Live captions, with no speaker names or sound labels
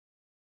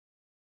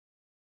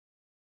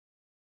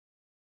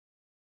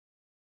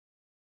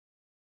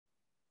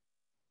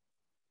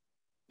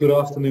Good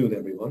afternoon,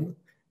 everyone,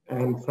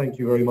 and thank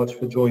you very much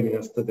for joining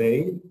us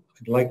today.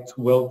 I'd like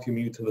to welcome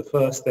you to the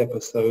first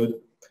episode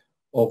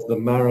of the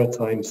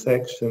Maritime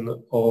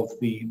section of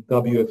the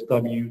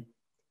WFW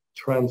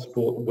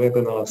Transport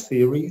webinar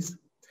series.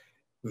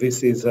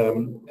 This is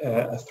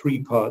a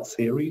three-part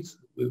series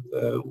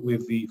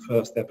with the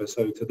first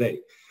episode today.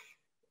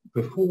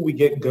 Before we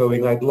get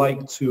going, I'd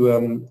like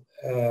to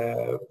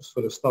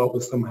sort of start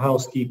with some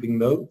housekeeping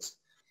notes.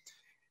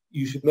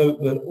 You should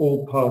note that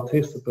all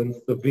participants,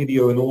 the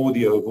video and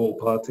audio of all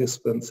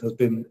participants has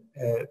been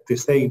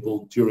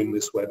disabled during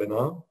this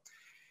webinar.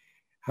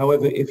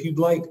 However, if you'd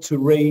like to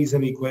raise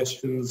any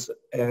questions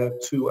to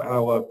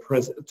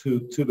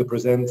the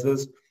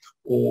presenters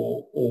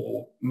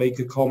or make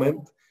a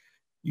comment,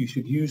 you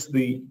should use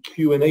the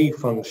Q&A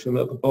function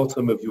at the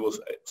bottom of your,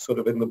 sort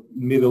of in the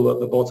middle at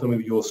the bottom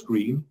of your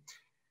screen.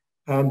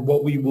 And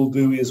what we will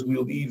do is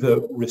we'll either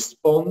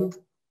respond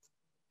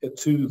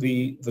to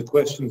the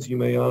questions you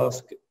may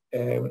ask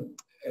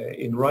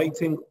in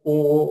writing,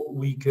 or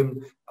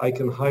I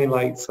can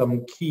highlight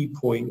some key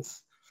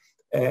points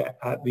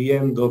at the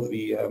end of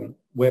the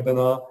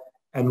webinar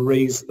and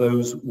raise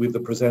those with the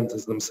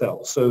presenters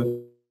themselves.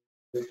 So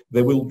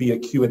there will be a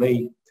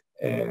Q&A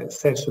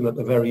session at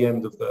the very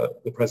end of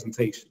the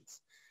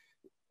presentations.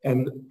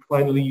 And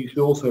finally, you should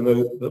also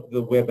know that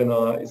the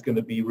webinar is going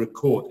to be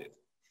recorded.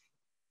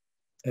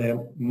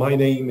 My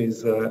name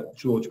is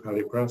George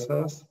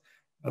Paliokrasas,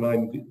 and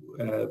I'm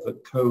the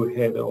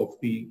co-head of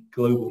the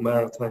Global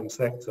Maritime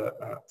sector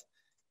at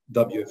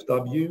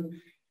WFW.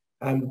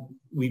 And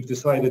we've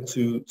decided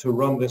to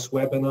run this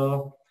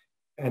webinar,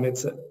 and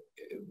it's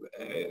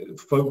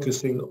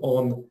focusing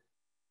on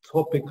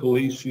topical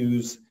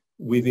issues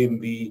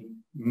within the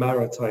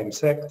maritime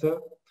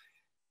sector.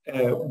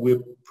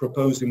 We're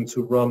proposing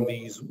to run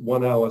these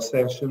 1-hour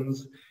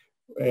sessions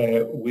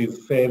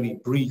with fairly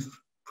brief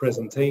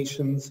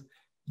presentations,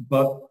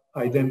 but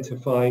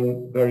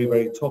identifying very,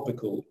 very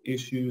topical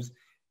issues,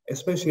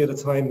 especially at a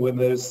time when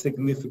there's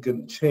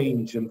significant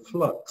change and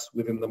flux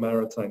within the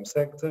maritime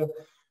sector,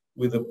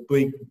 with a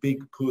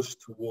big push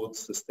towards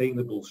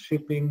sustainable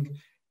shipping,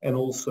 and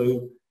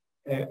also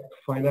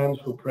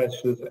financial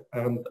pressures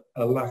and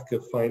a lack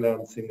of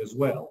financing as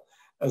well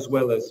as,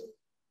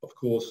 of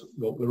course,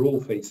 what we're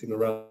all facing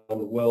around the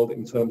world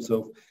in terms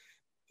of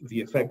the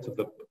effect of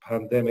the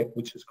pandemic,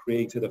 which has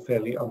created a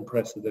fairly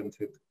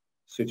unprecedented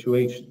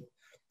situation.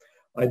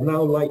 I'd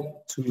now like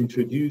to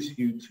introduce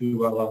you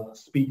to our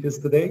speakers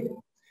today.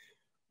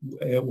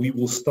 We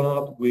will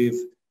start with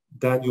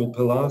Daniel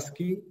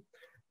Pilarski,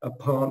 a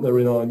partner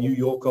in our New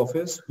York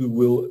office, who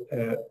will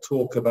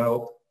talk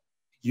about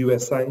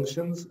US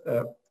sanctions,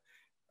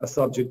 a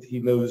subject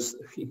he knows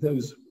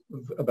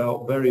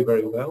about very,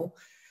 very well,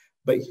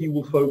 but he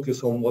will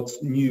focus on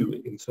what's new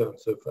in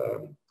terms of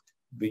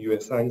the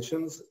US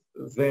sanctions.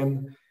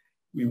 Then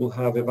we will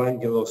have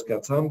Evangelos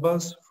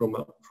Catsambas from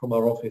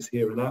our office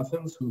here in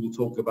Athens, who will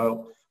talk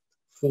about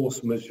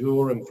force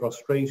majeure and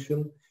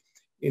frustration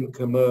in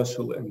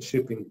commercial and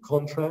shipping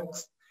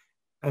contracts.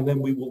 And then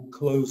we will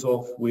close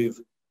off with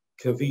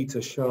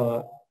Kavita,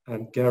 Shah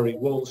and Gary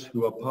Walsh,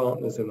 who are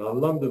partners in our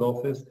London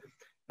office,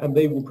 and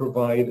they will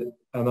provide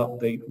an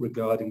update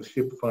regarding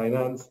ship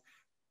finance,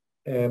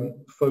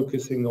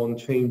 focusing on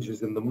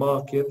changes in the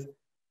market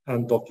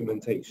and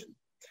documentation.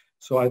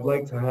 So I'd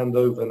like to hand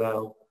over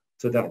now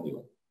to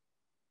Daniel.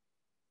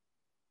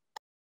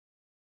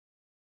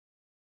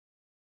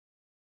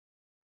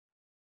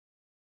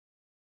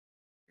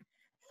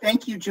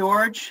 Thank you,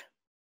 George.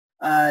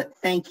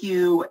 Thank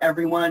you,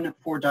 everyone,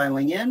 for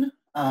dialing in.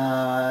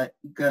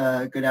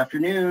 Good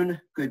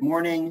afternoon, good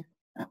morning,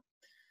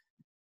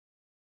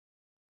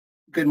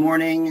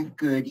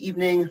 good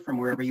evening from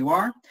wherever you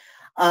are.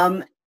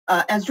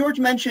 As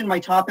George mentioned, my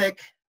topic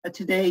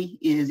today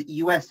is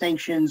US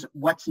sanctions,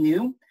 what's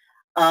new?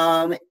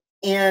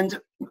 And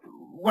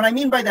what I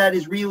mean by that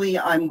is really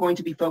I'm going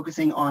to be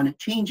focusing on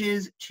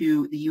changes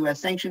to the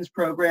US sanctions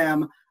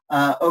program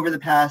over the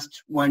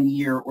past 1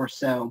 year or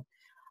so.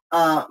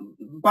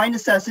 By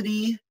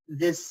necessity,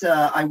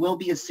 I will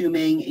be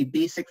assuming a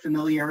basic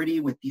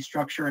familiarity with the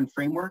structure and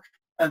framework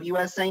of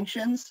US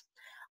sanctions.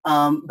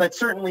 But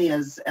certainly,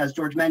 as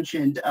George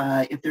mentioned,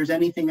 if there's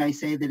anything I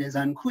say that is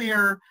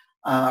unclear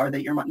or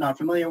that you're not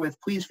familiar with,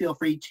 please feel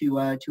free to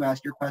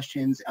ask your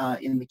questions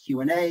in the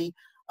Q&A.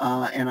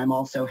 And I'm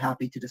also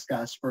happy to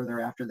discuss further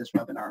after this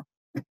webinar.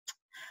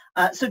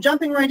 So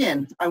jumping right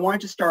in, I wanted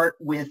to start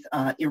with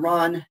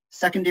Iran,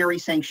 secondary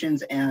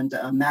sanctions, and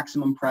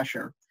maximum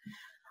pressure.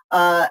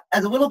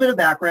 As a little bit of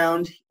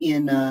background,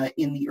 in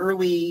the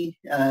early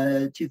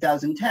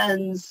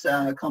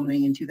 2010s,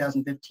 culminating in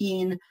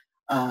 2015,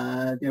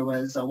 there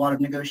was a lot of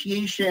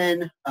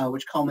negotiation,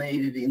 which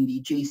culminated in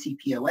the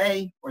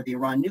JCPOA, or the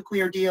Iran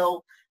nuclear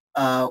deal,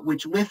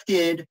 which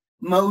lifted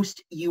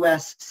most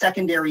U.S.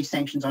 secondary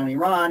sanctions on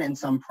Iran and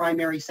some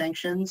primary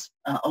sanctions,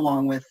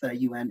 along with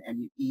UN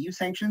and EU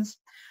sanctions.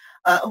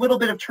 A little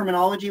bit of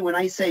terminology: when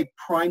I say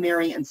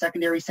primary and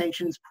secondary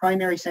sanctions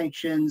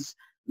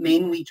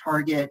mainly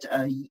target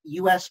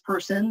U.S.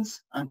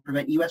 persons,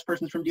 prevent U.S.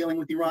 persons from dealing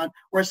with Iran,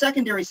 whereas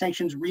secondary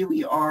sanctions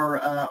really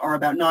are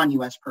about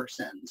non-U.S.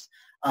 persons,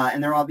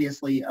 and they're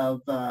obviously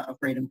of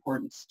great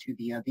importance to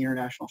the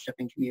international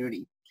shipping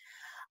community.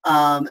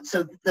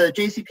 So the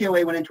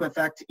JCPOA went into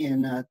effect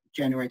in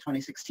January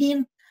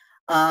 2016,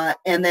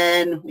 and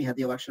then we had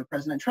the election of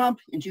President Trump.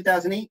 In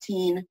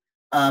 2018,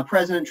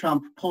 President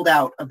Trump pulled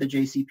out of the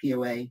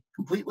JCPOA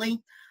completely,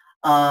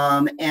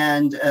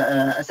 and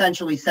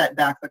essentially set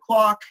back the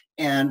clock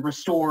and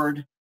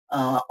restored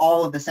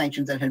all of the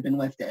sanctions that had been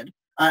lifted.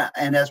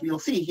 And as we'll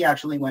see, he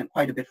actually went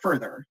quite a bit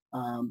further.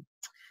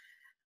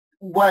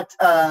 But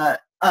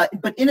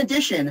in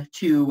addition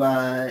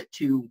to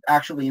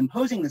actually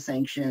imposing the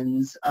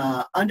sanctions,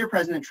 under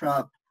President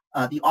Trump,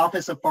 the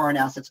Office of Foreign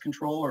Assets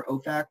Control, or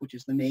OFAC, which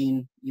is the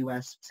main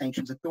U.S.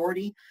 sanctions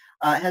authority,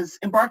 has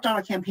embarked on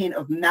a campaign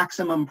of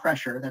maximum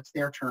pressure, that's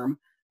their term,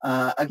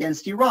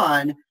 against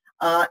Iran.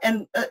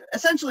 And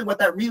essentially what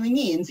that really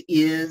means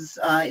is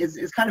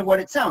kind of what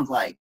it sounds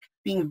like,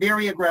 being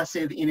very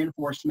aggressive in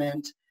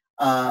enforcement,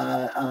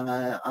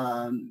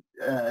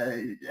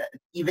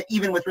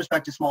 even with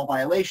respect to small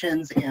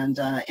violations, and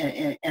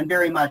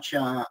very much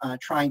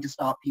trying to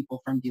stop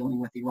people from dealing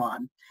with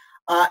Iran.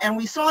 And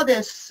we saw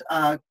this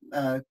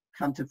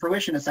come to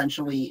fruition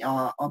essentially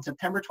on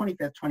September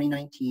 25th,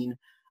 2019,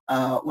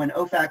 when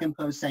OFAC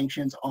imposed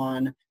sanctions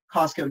on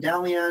Costco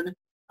Dalian,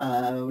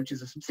 which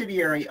is a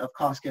subsidiary of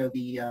Costco,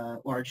 the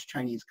large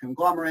Chinese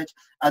conglomerate.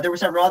 There were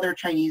several other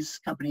Chinese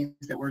companies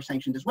that were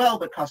sanctioned as well,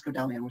 but Costco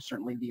Dalian was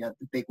certainly the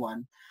big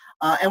one.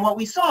 And what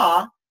we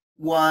saw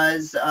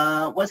was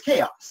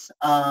chaos.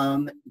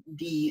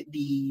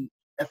 The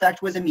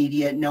effect was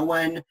immediate. No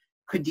one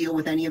could deal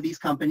with any of these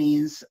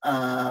companies,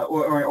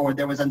 or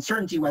there was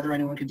uncertainty whether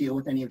anyone could deal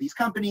with any of these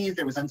companies.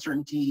 There was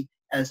uncertainty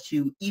as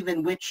to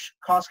even which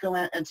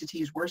Costco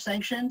entities were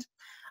sanctioned.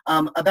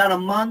 About a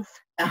month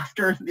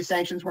after the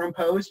sanctions were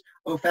imposed,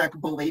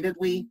 OFAC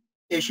belatedly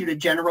issued a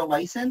general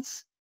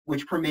license,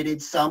 which permitted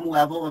some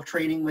level of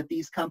trading with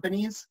these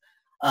companies,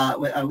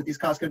 with these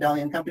Costco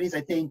Dalian companies.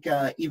 I think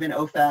even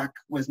OFAC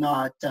was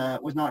not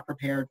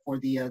prepared for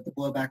the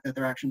blowback that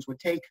their actions would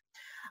take.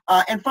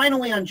 And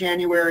finally, on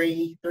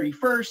January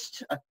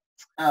 31st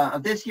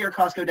of this year,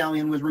 Costco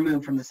Dalian was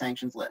removed from the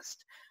sanctions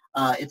list.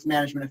 Its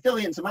management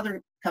affiliate and some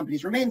other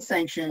companies remain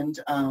sanctioned,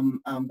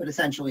 but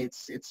essentially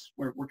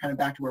we're kind of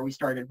back to where we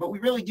started. But we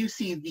really do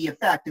see the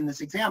effect in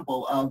this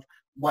example of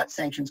what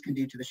sanctions can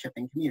do to the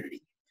shipping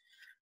community.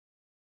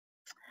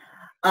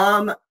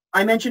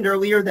 I mentioned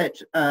earlier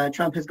that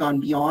Trump has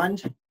gone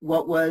beyond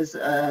what was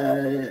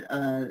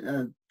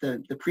the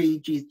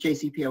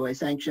pre-JCPOA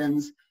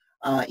sanctions.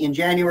 In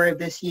January of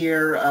this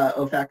year,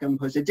 OFAC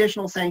imposed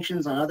additional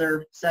sanctions on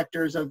other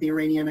sectors of the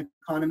Iranian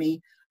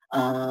economy.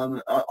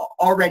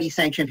 Already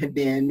sanctioned had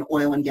been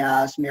oil and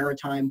gas,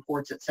 maritime,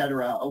 ports,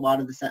 etc. A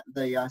lot of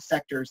the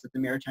sectors that the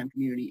maritime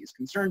community is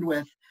concerned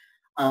with.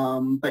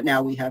 But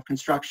now we have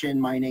construction,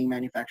 mining,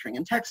 manufacturing,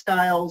 and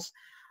textiles.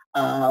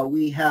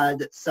 We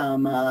had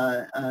some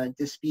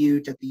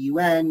dispute at the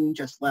UN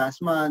just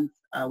last month,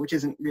 which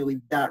isn't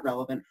really that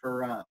relevant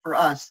for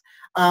us.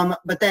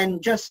 But then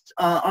just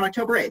on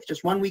October 8th,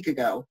 just 1 week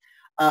ago,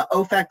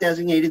 OFAC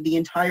designated the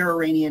entire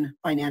Iranian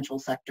financial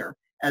sector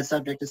as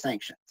subject to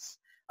sanctions,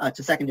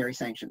 to secondary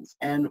sanctions.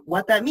 And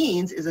what that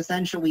means is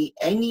essentially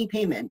any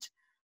payment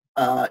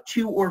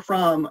to or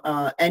from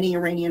any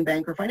Iranian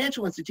bank or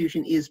financial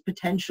institution is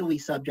potentially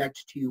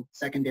subject to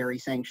secondary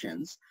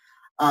sanctions.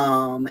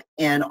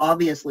 And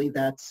obviously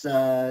that's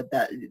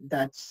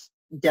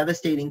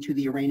devastating to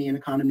the Iranian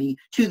economy,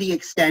 to the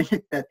extent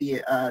that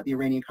the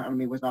Iranian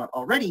economy was not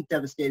already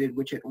devastated,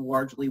 which it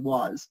largely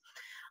was.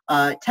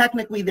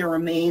 Technically, there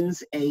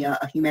remains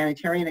a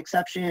humanitarian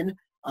exception,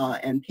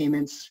 and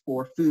payments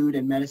for food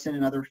and medicine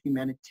and other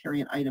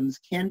humanitarian items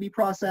can be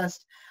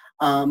processed.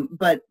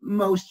 But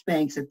most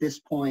banks at this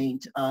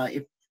point,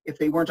 if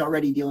they weren't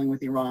already dealing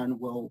with Iran,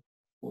 will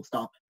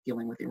stop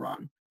dealing with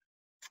Iran.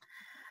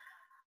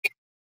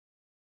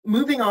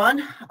 Moving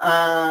on,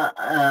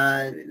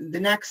 the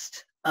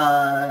next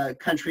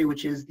country,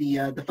 which is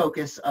the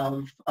focus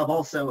of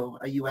also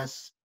a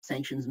U.S.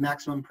 sanctions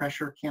maximum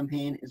pressure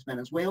campaign, is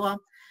Venezuela.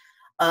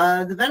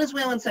 The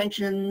Venezuelan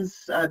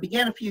sanctions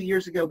began a few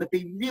years ago, but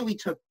they really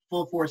took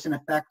full force and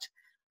effect,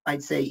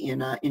 I'd say,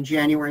 in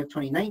January of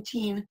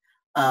 2019,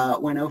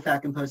 when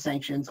OFAC imposed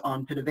sanctions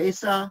on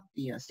PDVSA,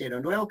 the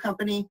state-owned oil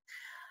company.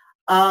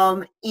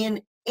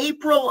 In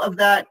April of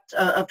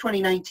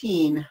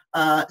 2019,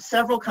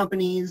 several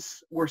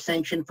companies were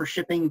sanctioned for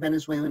shipping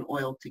Venezuelan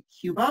oil to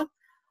Cuba,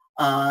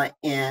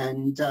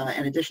 and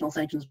additional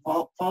sanctions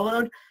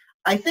followed.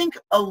 I think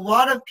a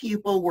lot of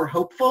people were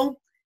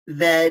hopeful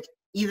that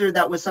either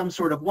that was some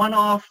sort of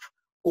one-off,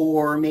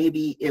 or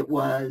maybe it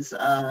was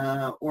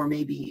had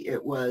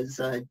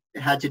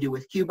to do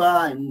with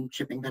Cuba, and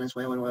shipping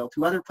Venezuelan oil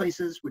to other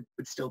places would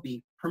still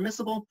be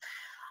permissible.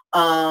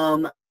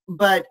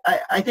 But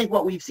I think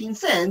what we've seen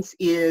since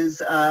is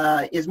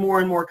more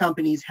and more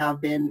companies have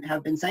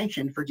been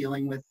sanctioned for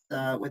dealing with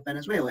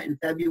Venezuela. In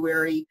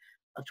February,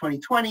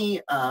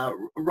 2020,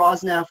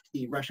 Rosneft,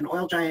 the Russian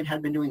oil giant,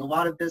 had been doing a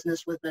lot of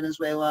business with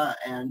Venezuela,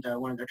 and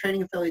one of their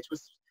trading affiliates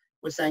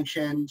was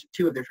sanctioned.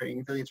 Two of their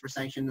trading affiliates were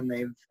sanctioned, and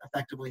they've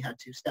effectively had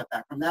to step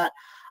back from that.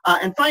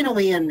 And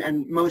finally,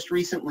 and most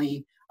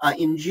recently,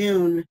 in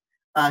June,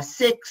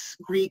 6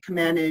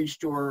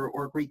 Greek-managed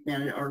or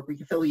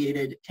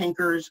Greek-affiliated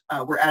tankers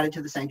were added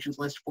to the sanctions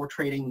list for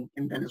trading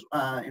in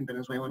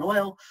Venezuelan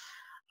oil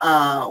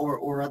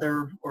or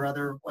other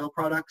oil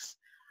products.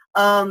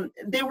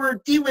 They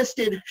were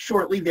delisted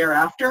shortly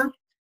thereafter,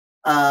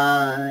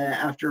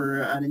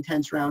 after an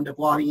intense round of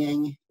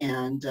lobbying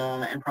and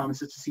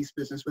promises to cease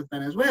business with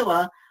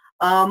Venezuela.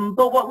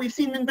 But what we've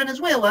seen in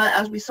Venezuela,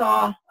 as we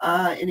saw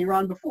in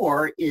Iran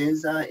before,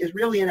 is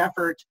really an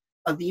effort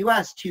of the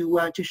U.S.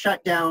 to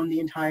shut down the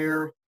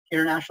entire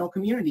international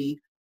community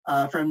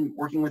from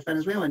working with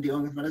Venezuela and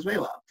dealing with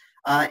Venezuela.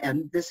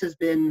 And this has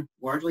been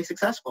largely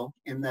successful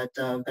in that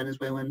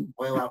Venezuelan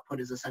oil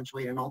output is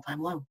essentially at an all-time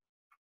low.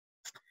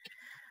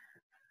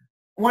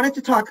 Wanted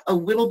to talk a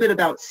little bit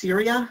about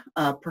Syria,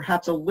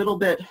 perhaps a little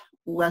bit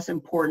less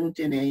important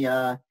in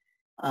a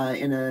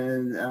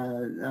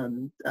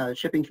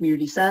shipping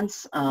community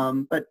sense,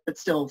 but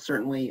still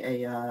certainly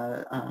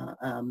a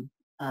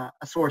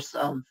source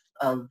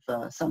of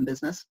some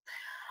business.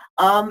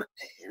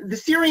 The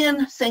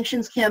Syrian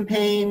sanctions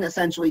campaign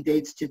essentially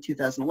dates to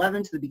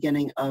 2011, to the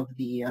beginning of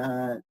the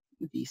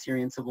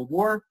Syrian civil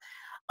war.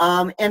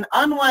 And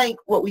unlike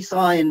what we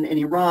saw in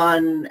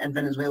Iran and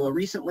Venezuela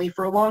recently,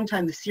 for a long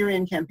time, the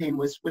Syrian campaign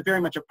was very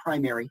much a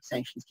primary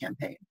sanctions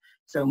campaign.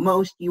 So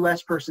most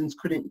U.S. persons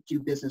couldn't do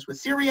business with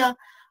Syria,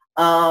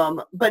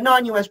 but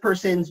non-U.S.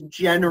 persons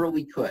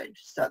generally could.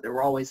 So there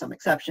were always some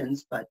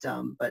exceptions, but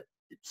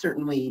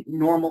certainly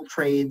normal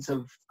trades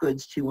of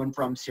goods to and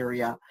from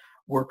Syria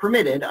were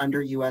permitted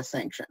under U.S.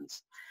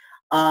 sanctions.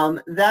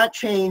 That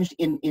changed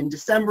in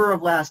December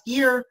of last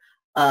year.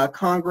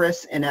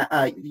 Congress and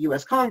the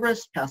U.S.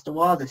 Congress passed a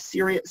law, the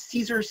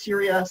Caesar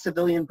Syria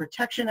Civilian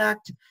Protection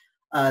Act.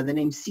 The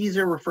name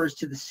Caesar refers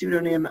to the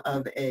pseudonym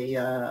of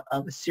a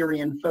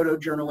Syrian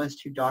photojournalist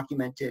who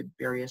documented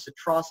various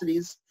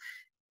atrocities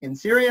in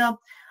Syria.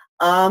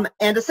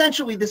 And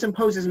essentially, this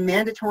imposes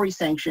mandatory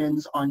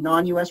sanctions on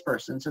non-U.S.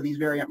 persons. So these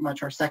very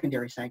much are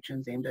secondary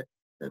sanctions aimed at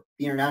the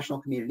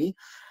international community,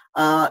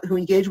 who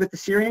engage with the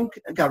Syrian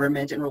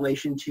government in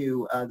relation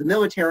to the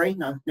military,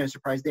 no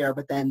surprise there,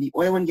 but then the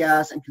oil and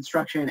gas and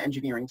construction and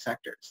engineering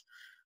sectors.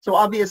 So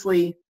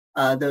obviously,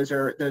 those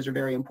are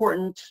very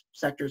important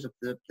sectors of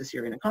the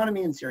Syrian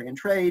economy and Syrian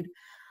trade.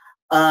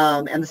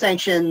 And the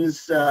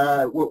sanctions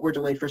were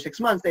delayed for 6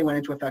 months. They went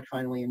into effect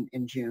finally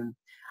in June.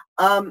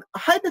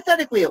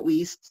 Hypothetically, at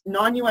least,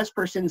 non-U.S.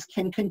 persons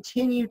can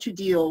continue to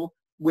deal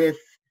with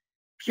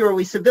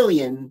purely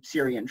civilian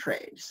Syrian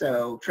trade.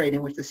 So trade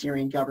in which the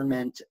Syrian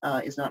government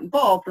is not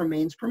involved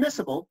remains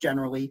permissible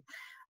generally.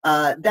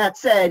 That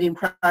said, in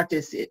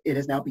practice, it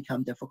has now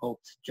become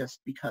difficult just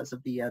because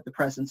of the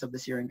presence of the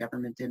Syrian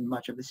government in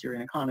much of the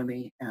Syrian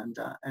economy, and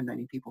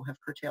many people have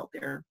curtailed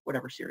their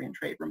whatever Syrian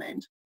trade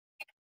remained.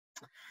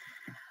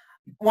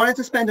 Wanted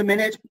to spend a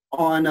minute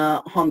on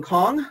Hong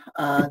Kong,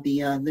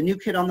 the new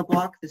kid on the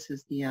block. This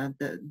is the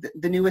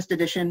newest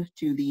addition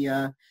to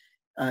the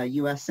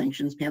U.S.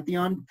 sanctions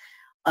pantheon.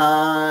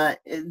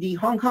 The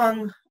Hong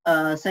Kong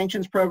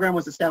sanctions program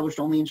was established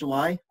only in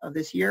July of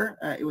this year.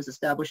 It was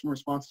established in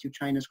response to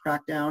China's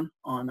crackdown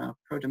on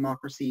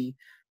pro-democracy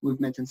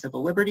movement and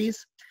civil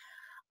liberties.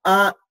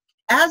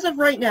 As of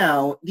right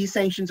now, these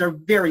sanctions are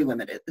very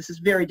limited. This is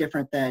very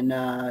different than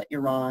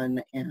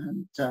Iran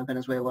and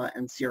Venezuela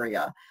and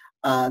Syria.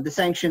 The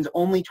sanctions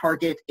only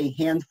target a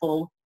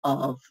handful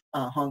of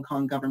Hong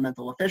Kong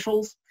governmental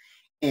officials,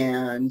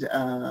 and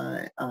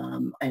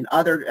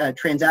other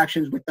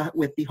transactions with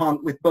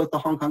both the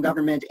Hong Kong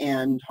government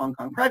and Hong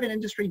Kong private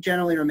industry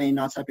generally remain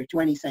not subject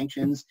to any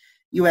sanctions.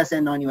 U.S.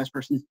 and non-U.S.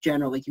 persons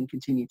generally can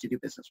continue to do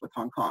business with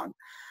Hong Kong.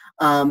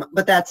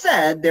 But that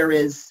said,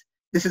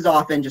 this is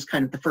often just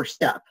kind of the first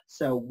step.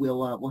 So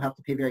we'll have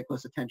to pay very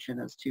close attention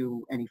as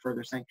to any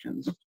further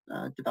sanctions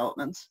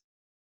developments.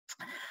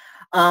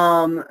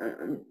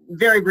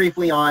 Very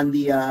briefly on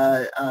the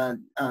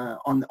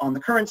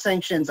current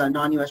sanctions,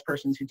 non-U.S.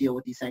 persons who deal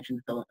with these sanctioned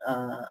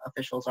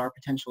officials are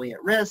potentially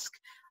at risk,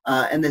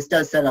 and this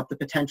does set up the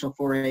potential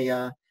for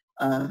a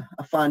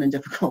fun and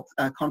difficult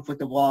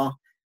conflict of law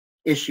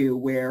issue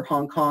where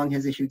Hong Kong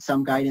has issued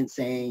some guidance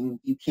saying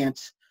you can't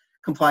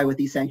comply with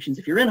these sanctions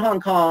if you're in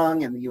Hong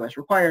Kong, and the U.S.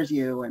 requires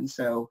you, and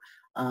so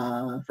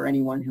for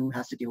anyone who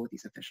has to deal with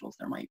these officials,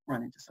 there might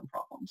run into some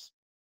problems.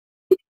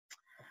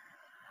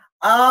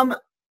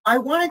 I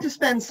wanted to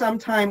spend some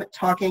time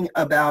talking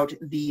about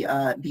the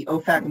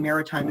OFAC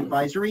Maritime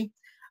Advisory.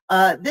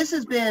 This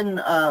has been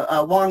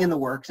long in the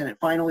works, and it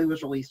finally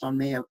was released on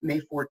May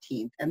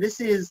 14th. And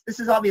this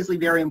is obviously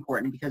very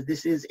important because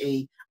this is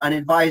an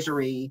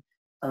advisory,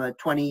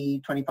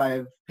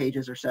 25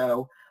 pages or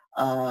so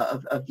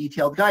of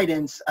detailed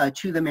guidance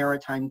to the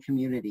maritime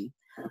community.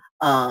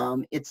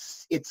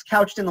 It's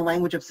couched in the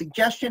language of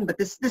suggestion, but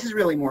this is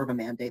really more of a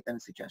mandate than a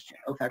suggestion.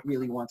 OFAC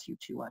really wants you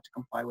to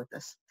comply with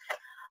this.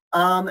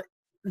 I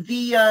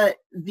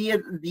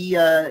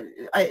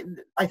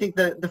think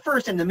the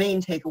first and the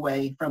main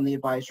takeaway from the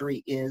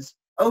advisory is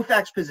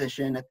OFAC's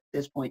position at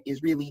this point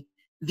is really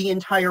the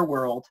entire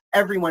world,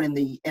 everyone in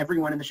the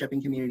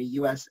shipping community,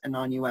 U.S. and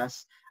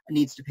non-U.S.,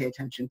 needs to pay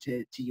attention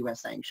to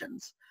U.S.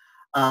 sanctions.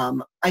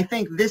 I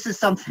think this is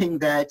something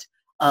that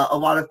a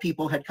lot of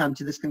people had come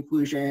to this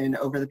conclusion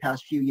over the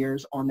past few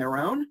years on their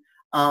own.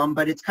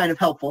 But it's kind of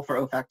helpful for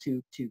OFAC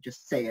to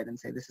just say it and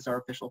say this is our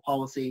official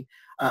policy.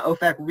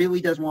 OFAC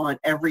really does want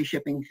every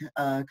shipping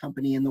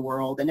company in the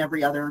world and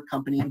every other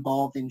company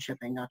involved in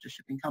shipping, not just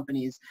shipping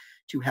companies,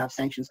 to have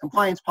sanctions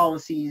compliance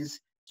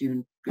policies,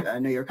 do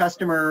know your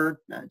customer,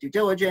 due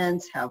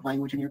diligence, have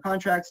language in your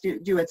contracts,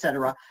 do et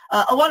cetera.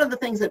 A lot of the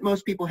things that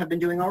most people have been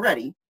doing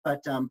already,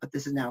 but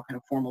this is now kind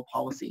of formal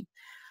policy.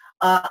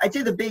 I'd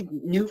say the big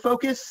new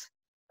focus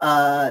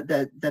that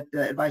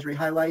the advisory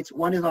highlights.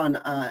 One is on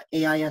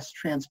AIS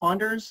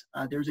transponders.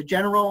 There's a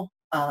general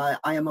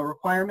IMO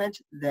requirement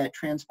that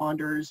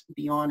transponders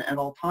be on at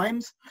all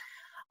times.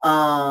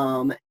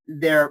 But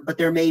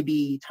there may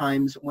be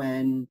times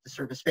when the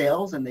service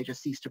fails and they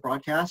just cease to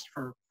broadcast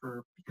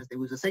because they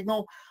lose a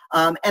signal.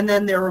 And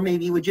then there are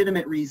maybe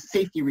legitimate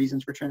safety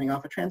reasons for turning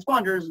off a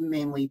transponders,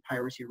 mainly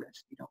piracy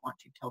risk. You don't want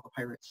to tell the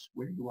pirates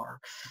where you are.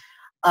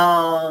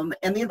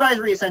 And the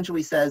advisory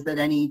essentially says that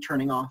any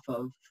turning off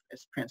of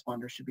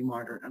transponders should be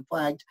monitored and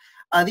flagged.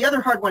 The other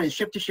hard one is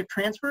ship-to-ship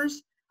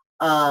transfers.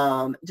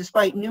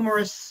 Despite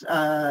numerous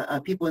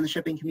people in the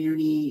shipping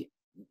community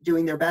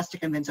doing their best to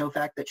convince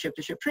OFAC that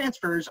ship-to-ship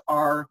transfers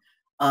are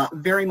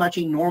very much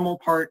a normal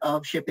part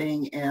of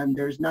shipping, and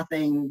there's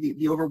nothing,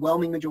 the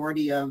overwhelming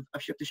majority of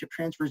ship-to-ship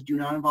transfers do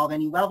not involve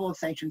any level of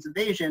sanctions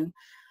evasion.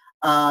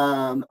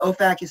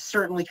 OFAC is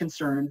certainly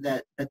concerned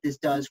that this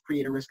does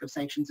create a risk of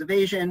sanctions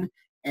evasion,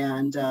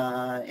 and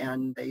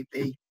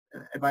they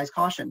advise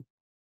caution.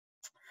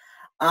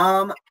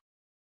 I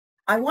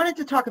wanted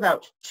to talk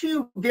about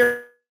two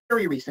very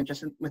recent,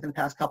 just within the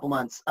past couple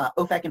months,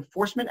 OFAC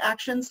enforcement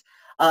actions.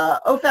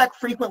 OFAC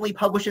frequently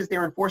publishes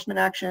their enforcement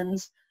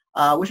actions,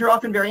 which are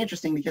often very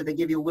interesting because they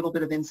give you a little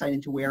bit of insight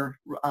into where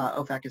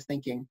OFAC is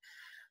thinking,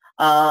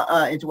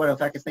 into what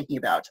OFAC is thinking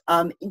about.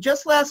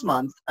 Just last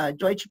month,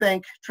 Deutsche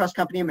Bank Trust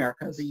Company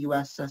America, is a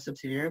U.S.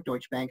 subsidiary of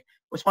Deutsche Bank,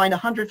 was fined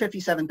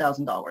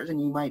 $157,000.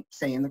 And you might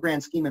say, in the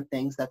grand scheme of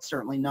things, that's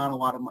certainly not a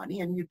lot of money.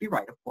 And you'd be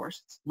right, of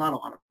course, it's not a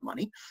lot of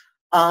money.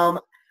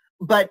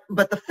 But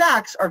the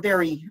facts are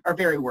very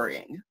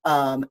worrying.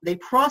 They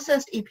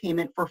processed a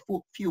payment for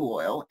fuel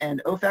oil,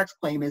 and OFAC's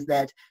claim is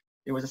that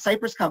there was a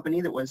Cyprus company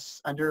that was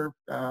under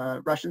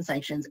Russian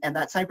sanctions, and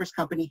that Cyprus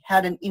company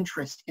had an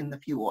interest in the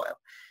fuel oil.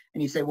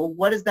 And you say, well,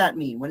 what does that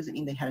mean? What does it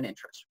mean they had an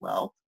interest?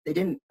 Well, they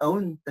didn't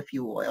own the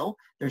fuel oil.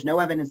 There's no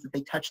evidence that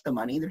they touched the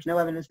money. There's no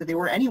evidence that they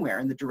were anywhere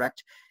in the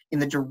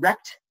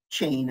direct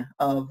chain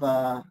of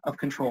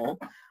control.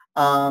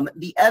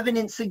 The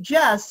evidence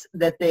suggests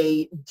that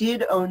they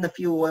did own the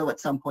fuel oil at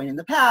some point in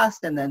the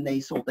past, and then they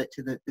sold it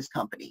to this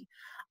company.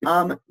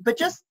 But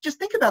just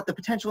think about the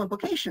potential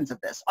implications of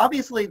this.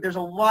 Obviously, there's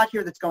a lot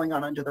here that's going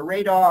on under the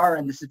radar,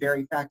 and this is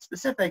very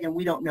fact-specific, and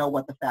we don't know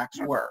what the facts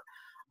were.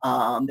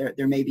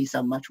 There may be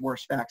some much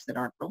worse facts that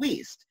aren't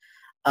released.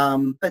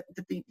 But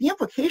the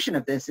implication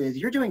of this is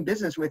you're doing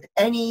business with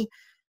any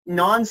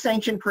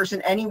non-sanctioned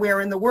person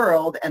anywhere in the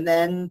world, and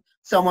then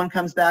someone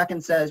comes back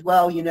and says,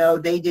 well, you know,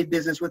 they did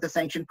business with a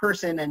sanctioned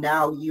person, and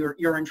now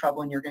you're in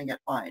trouble and you're going to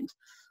get fined.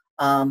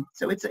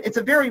 So it's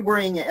a very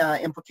worrying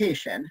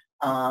implication,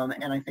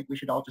 and I think we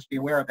should all just be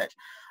aware of it.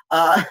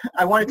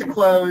 I wanted to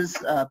close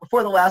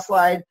before the last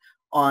slide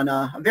on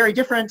a very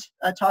different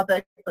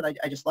topic, but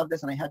I just love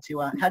this and I had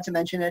to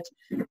mention it.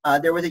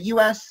 There was a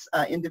U.S.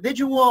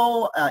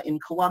 Individual in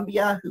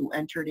Colombia who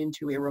entered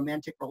into a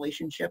romantic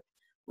relationship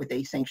with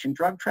a sanctioned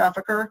drug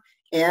trafficker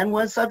and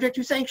was subject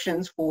to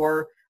sanctions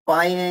for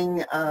buying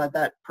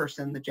that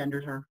person. The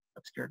genders are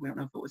obscured. We don't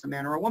know if it was a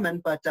man or a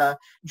woman, but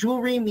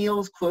jewelry,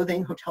 meals,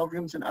 clothing, hotel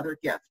rooms, and other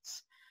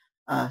gifts.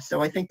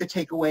 So I think the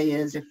takeaway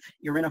is if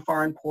you're in a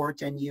foreign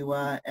port and you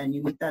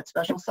meet that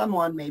special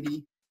someone,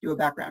 maybe do a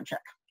background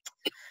check.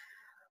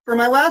 For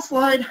my last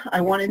slide,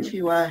 I wanted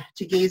to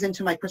gaze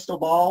into my crystal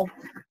ball,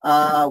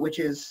 which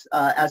is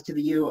as to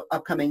the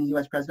upcoming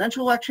U.S.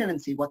 presidential election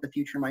and see what the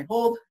future might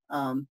hold.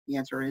 The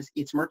answer is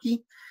it's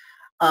murky.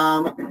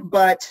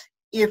 But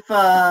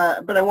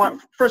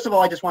first of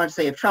all, I just wanted to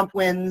say if Trump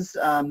wins,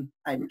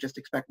 I just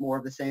expect more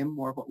of the same,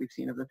 more of what we've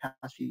seen over the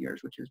past few years,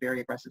 which is very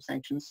aggressive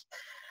sanctions.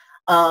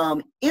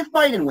 If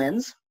Biden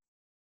wins,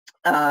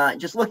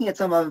 just looking at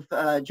some of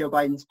Joe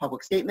Biden's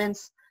public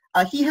statements,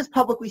 he has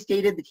publicly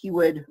stated that he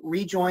would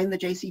rejoin the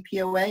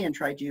JCPOA and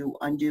try to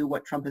undo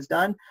what Trump has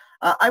done.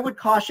 I would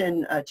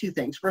caution two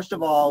things. First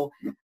of all,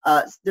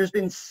 there's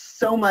been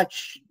so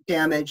much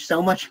damage,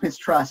 so much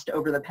mistrust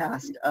over the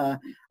past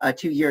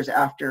 2 years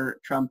after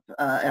Trump,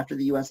 after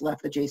the U.S.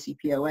 left the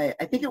JCPOA.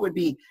 I think it would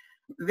be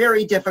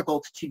very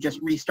difficult to just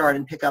restart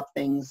and pick up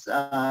things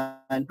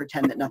and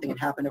pretend that nothing had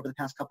happened over the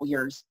past couple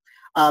years.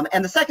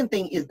 And the second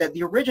thing is that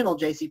the original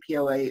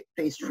JCPOA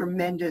faced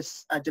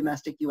tremendous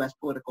domestic U.S.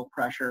 political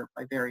pressure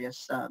by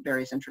various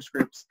interest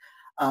groups.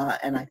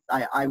 And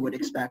I would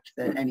expect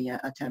that any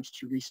attempts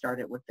to restart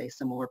it would face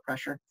similar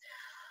pressure.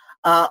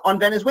 On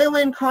Venezuela,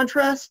 in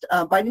contrast,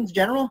 Biden's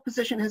general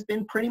position has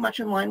been pretty much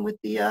in line with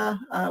the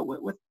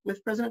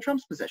with President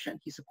Trump's position.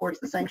 He supports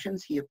the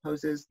sanctions. He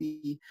opposes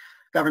the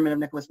government of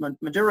Nicolas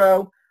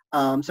Maduro.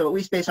 So at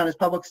least based on his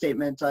public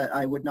statement,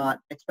 I would not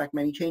expect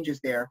many changes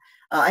there.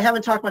 I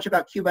haven't talked much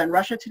about Cuba and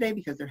Russia today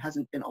because there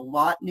hasn't been a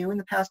lot new in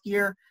the past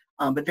year.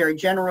 But very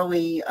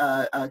generally,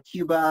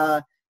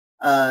 Cuba.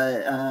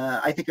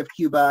 I think of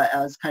Cuba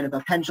as kind of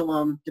a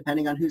pendulum.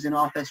 Depending on who's in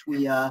office,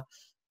 we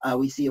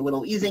see a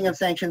little easing of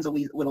sanctions, a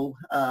little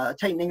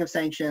tightening of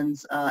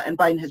sanctions, and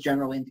Biden has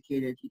generally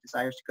indicated he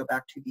desires to go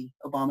back to the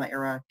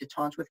Obama-era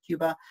détente with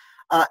Cuba.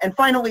 And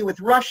finally, with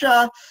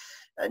Russia,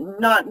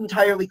 not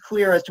entirely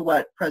clear as to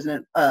what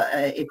President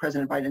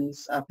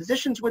Biden's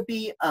positions would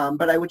be,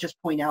 but I would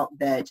just point out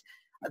that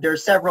there are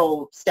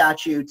several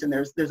statutes and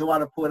there's a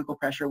lot of political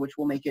pressure which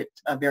will make it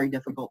very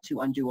difficult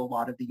to undo a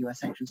lot of the U.S.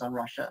 sanctions on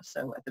Russia.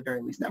 So at the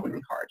very least, that would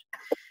be hard.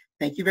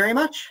 Thank you very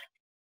much.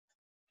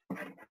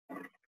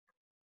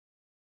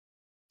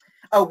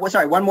 Oh, well,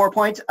 sorry, one more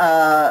point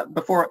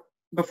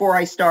before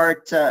I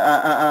start.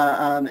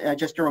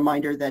 Just a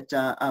reminder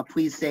that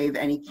please save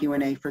any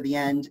Q&A for the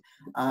end,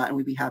 and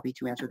we'd be happy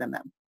to answer them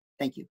then.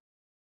 Thank you.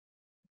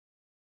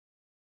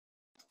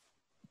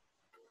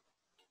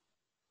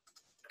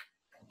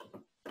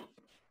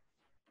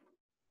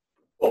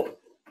 Well,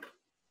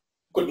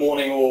 good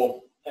morning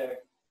or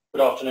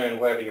good afternoon,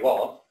 wherever you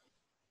are.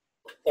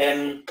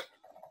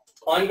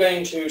 I'm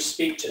going to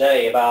speak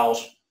today about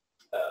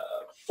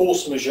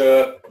force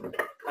majeure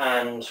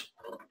and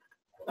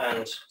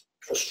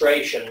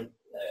frustration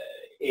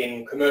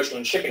in commercial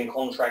and shipping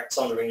contracts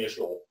under English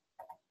law.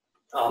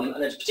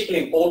 And it's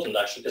particularly important,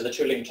 actually, because the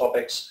two linked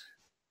topics,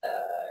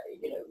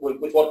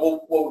 with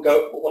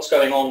what's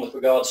going on with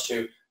regards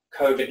to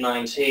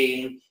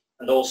COVID-19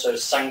 and also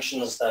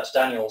sanctions that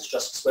Daniel's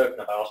just spoken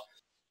about,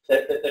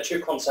 they're two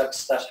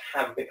concepts that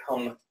have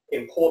become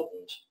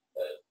important,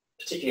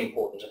 particularly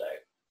important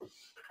today.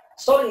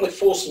 Starting with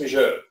force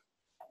majeure.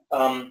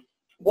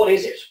 What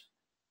is it?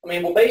 I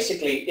mean, well,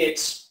 basically,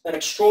 it's an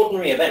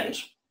extraordinary event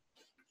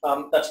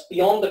that's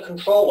beyond the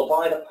control of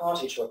either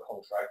party to a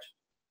contract,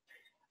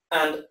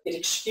 and it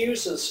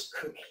excuses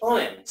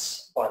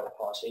compliance by the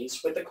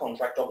parties with the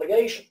contract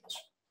obligations.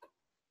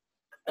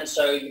 And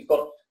so you've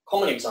got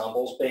common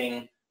examples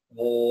being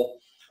war,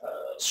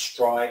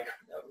 strike,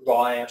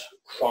 riot,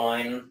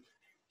 crime,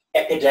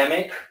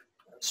 epidemic,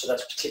 so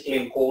that's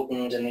particularly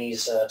important in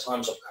these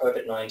times of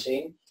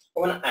COVID-19,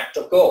 or an act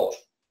of God.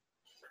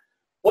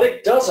 What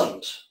it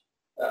doesn't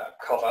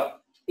cover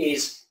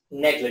is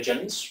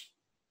negligence.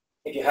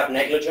 If you have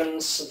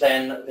negligence,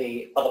 then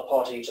the other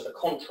party to the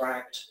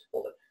contract,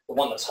 or the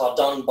one that's hard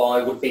done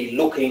by, would be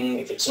looking,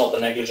 if it's not the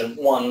negligent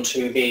one,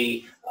 to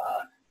be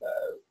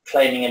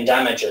claiming in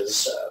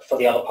damages for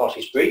the other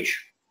party's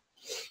breach.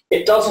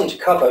 It doesn't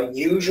cover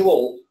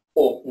usual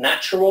or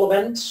natural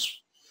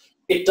events.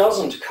 It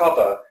doesn't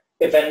cover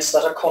events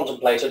that are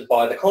contemplated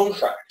by the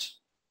contract.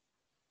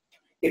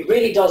 It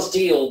really does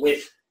deal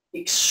with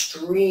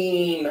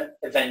extreme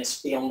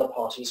events beyond the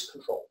party's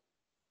control.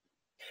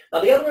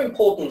 Now, the other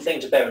important thing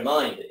to bear in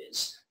mind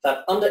is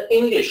that under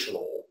English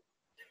law,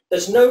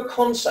 there's no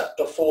concept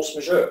of force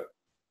majeure.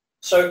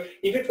 So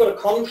if you've got a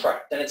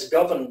contract and it's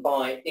governed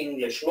by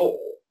English law,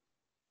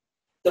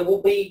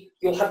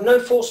 you'll have no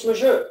force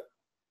majeure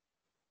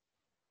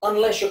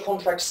unless your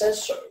contract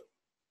says so.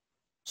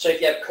 So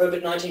if you have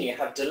COVID-19, you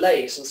have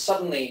delays, and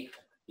suddenly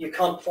you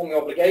can't perform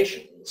your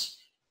obligations,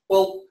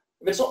 well,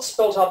 if it's not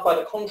spelled out by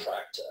the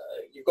contract,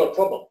 you've got a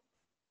problem.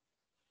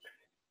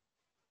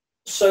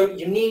 So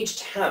you need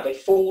to have a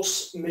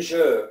force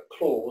majeure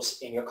clause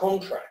in your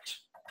contract.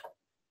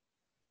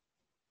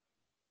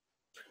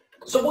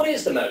 So what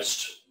is the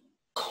most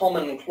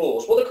common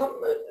clause? Well,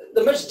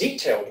 the most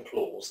detailed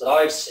clause that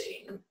I've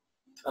seen,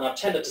 and I've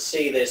tended to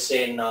see this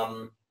in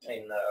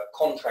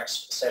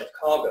contracts for the sale of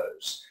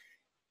cargoes,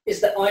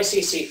 is the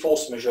ICC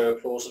force majeure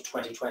clause of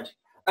 2020.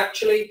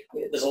 Actually,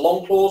 there's a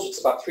long clause, it's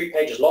about 3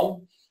 pages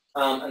long,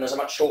 and there's a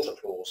much shorter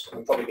clause.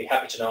 You'll probably be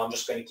happy to know I'm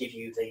just going to give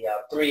you the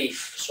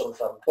brief sort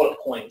of bullet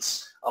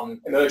points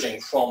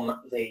emerging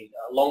from the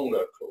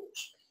longer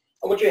clause.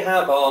 And what you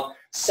have are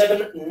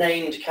 7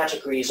 named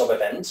categories of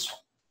events.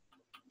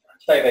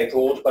 It's very, very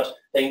broad, but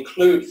they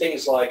include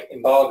things like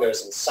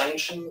embargoes and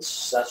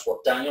sanctions. That's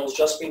what Daniel's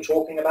just been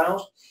talking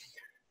about.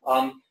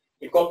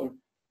 You've got an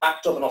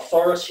act of an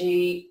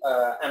authority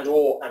and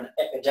or an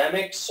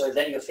epidemic, so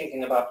then you're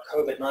thinking about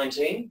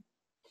COVID-19.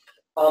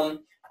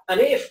 And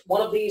if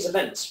one of these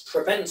events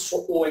prevents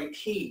or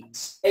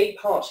impedes a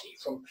party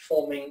from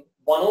performing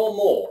one or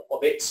more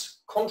of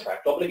its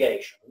contract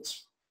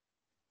obligations,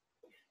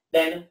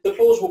 then the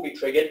clause will be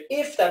triggered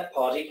if that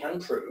party can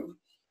prove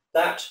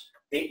that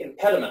the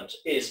impediment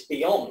is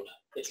beyond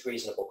its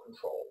reasonable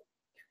control.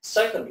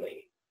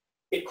 Secondly,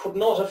 it could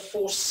not have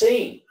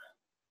foreseen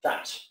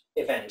that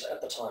event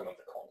at the time of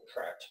the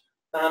contract.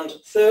 And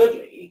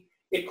thirdly,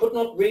 it could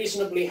not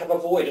reasonably have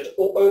avoided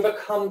or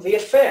overcome the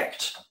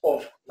effect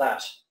of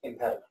that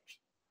impediment.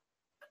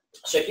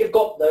 So if you've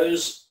got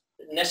those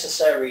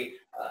necessary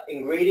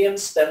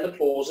ingredients, then the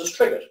clause is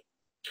triggered.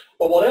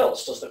 But what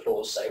else does the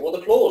clause say? Well,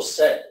 the clause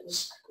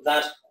says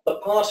that the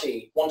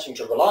party wanting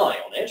to rely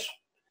on it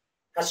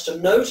has to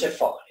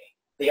notify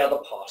the other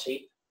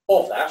party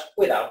of that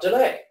without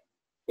delay.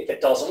 If it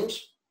doesn't,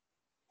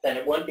 then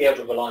it won't be able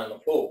to rely on the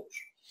clause.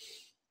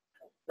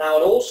 Now,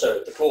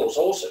 the clause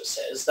also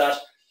says that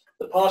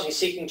the party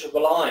seeking to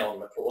rely on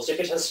the clause, if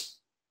it has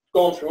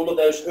gone through all of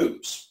those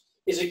hoops,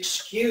 is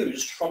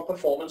excused from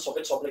performance of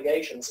its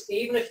obligations,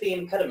 even if the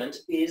impediment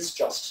is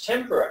just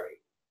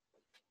temporary.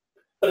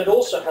 But it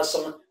also has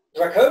some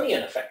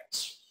draconian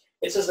effects.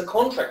 It says the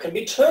contract can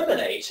be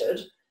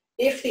terminated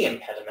if the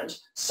impediment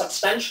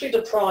substantially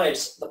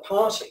deprives the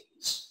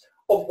parties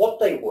of what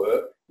they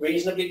were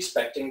reasonably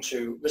expecting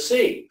to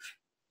receive.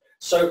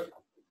 So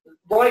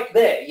right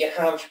there you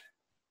have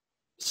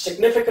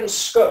significant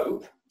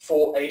scope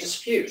for a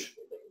dispute,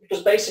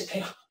 because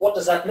basically what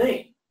does that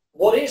mean?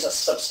 What is a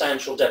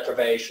substantial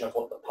deprivation of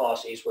what the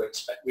parties were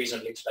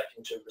reasonably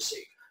expecting to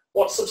receive?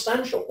 What's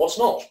substantial? What's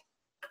not?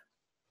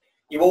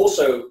 You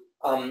also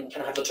can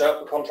have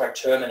the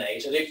contract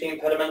terminated if the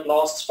impediment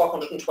lasts for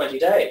 120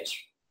 days.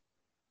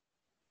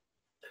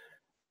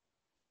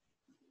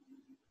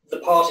 The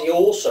party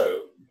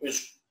also,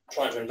 who's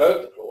trying to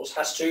invoke the clause,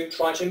 has to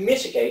try to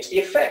mitigate the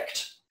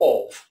effect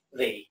of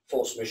the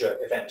force majeure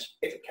event,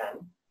 if it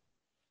can.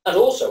 And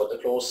also what the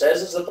clause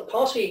says is that the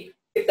party,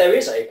 if there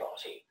is a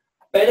party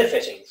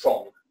benefiting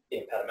from the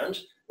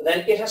impediment, then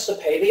it has to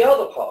pay the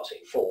other party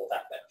for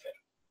that benefit.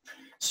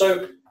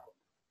 So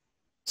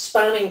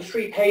spanning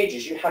 3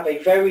 pages, you have a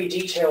very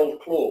detailed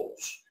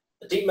clause,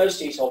 the most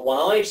detailed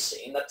one I've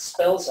seen, that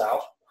spells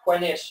out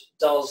when it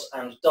does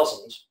and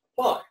doesn't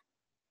apply.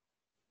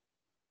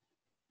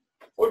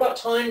 What about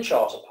time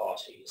charter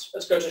parties?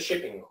 Let's go to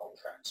shipping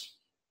contracts.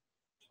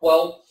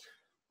 Well,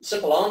 the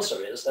simple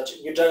answer is that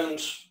you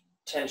don't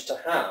tend to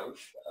have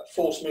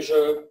force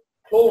majeure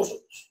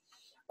clauses.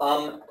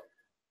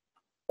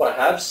 What I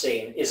have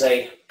seen is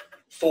a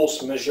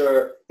force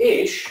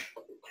majeure-ish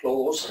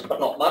clause, but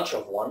not much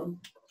of one,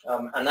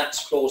 and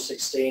that's clause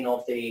 16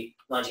 of the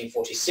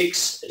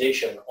 1946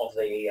 edition of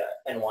the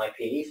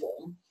NYPE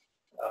form,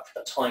 for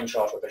the time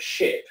charter of a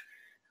ship.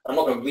 I'm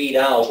not going to read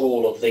out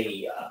all of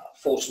the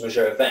force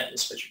majeure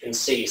events, but you can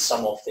see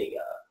some of the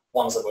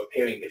ones that were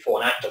appearing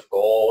before: an act of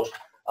God,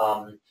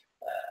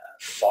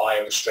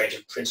 fire, restraint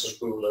of princes,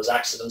 rulers,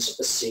 accidents of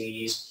the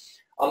seas.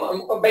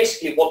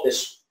 Basically what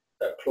this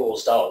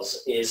clause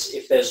does is,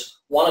 if there's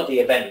one of the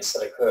events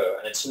that occur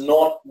and it's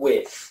not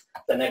with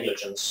the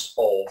negligence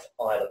of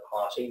either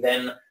party,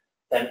 then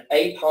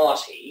a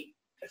party,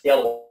 if the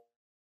other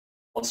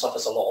one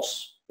suffers a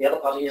loss, the other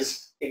party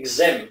is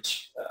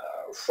exempt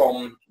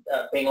from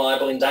being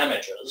liable in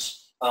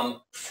damages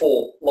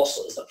for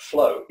losses that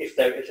flow if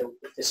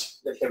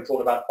they're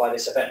brought about by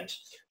this event.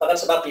 But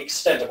that's about the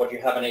extent of what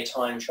you have in a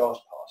time charter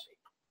party.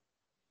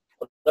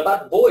 What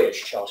about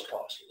voyage charter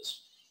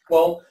parties?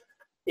 Well,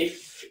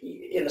 if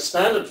in the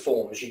standard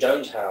forms you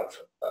don't have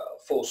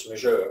force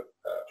majeure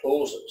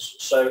clauses,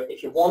 so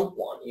if you want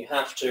one, you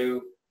have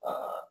to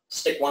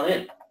stick one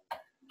in.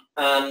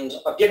 And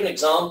I've given an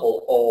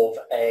example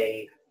of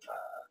a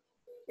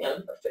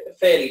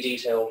fairly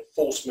detailed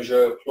force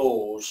majeure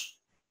clause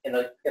in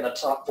a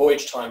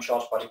voyage time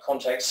charter party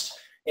context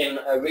in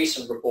a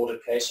recent reported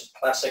case of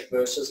Classic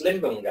versus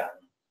Limbungan.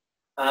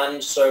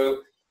 And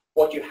so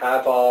what you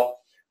have are,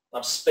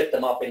 I've split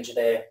them up into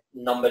their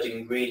numbered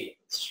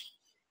ingredients.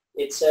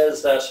 It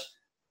says that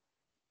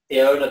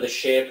the owner of the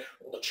ship,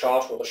 or the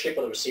charter, or the ship,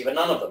 or the receiver,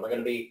 none of them are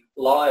going to be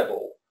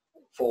liable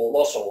for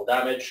loss or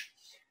damage,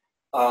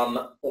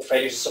 or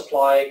failure to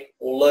supply,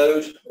 or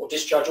load, or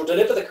discharge, or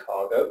deliver the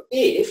cargo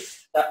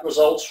if that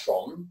results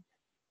from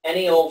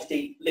any of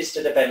the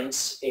listed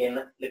events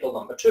in little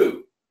number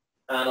 2.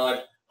 And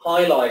I've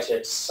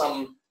highlighted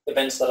some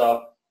events that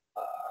are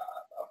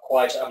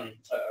quite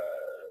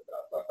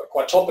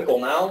topical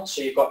now.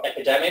 So you've got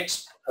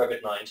epidemics,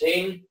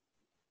 COVID-19,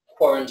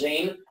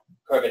 quarantine,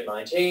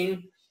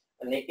 COVID-19,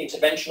 and the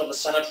intervention of the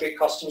sanitary,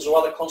 customs, or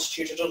other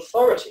constituted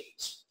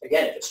authorities.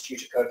 Again, if it's due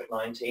to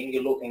COVID-19,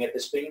 you're looking at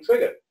this being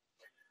triggered.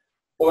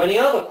 Or any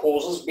other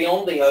causes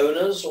beyond the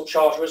owner's or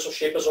charterers or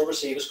shippers or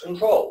receivers'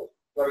 control.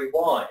 Very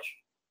wide.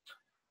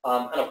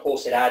 And of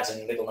course it adds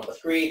in little number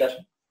 3 that,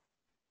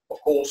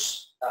 of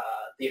course,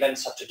 the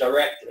events have to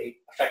directly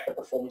affect the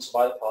performance of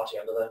either party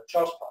under the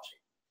charter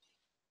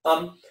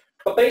party.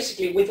 But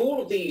basically with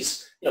all of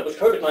these, with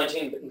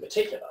COVID-19 in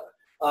particular,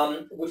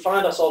 we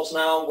find ourselves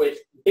now with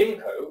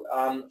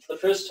BIMCO for the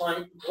first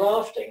time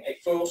drafting a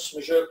force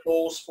majeure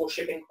clause for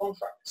shipping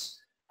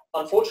contracts.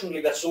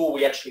 Unfortunately, that's all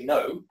we actually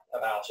know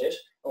about it,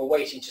 and we're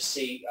waiting to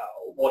see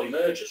what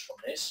emerges from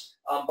this.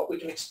 But we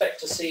can expect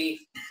to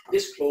see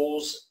this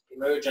clause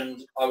emerge,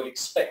 and I would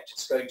expect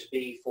it's going to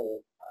be for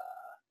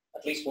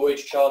at least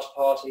voyage charter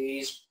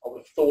parties. I would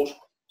have thought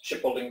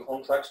shipbuilding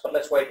contracts, but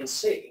let's wait and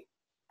see.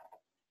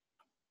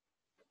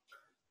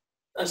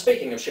 And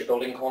speaking of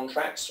shipbuilding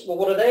contracts, well,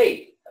 what do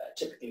they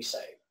typically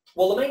say?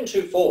 Well, the main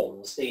two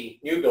forms, the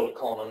new build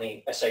con and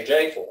the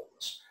SAJ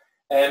forms,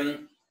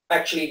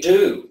 actually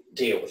do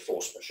deal with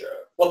force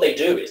majeure. What they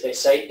do is they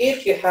say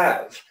if you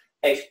have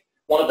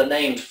one of the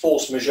named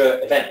force majeure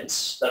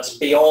events that's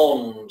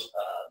beyond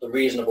the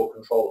reasonable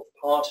control of the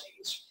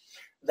parties,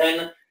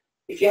 then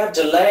if you have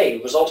delay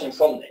resulting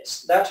from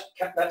this,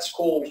 that's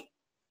called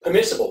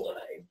permissible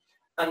delay,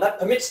 and that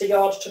permits the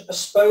yard to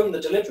postpone the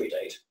delivery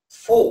date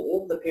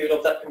for the period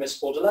of that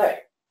permissible delay.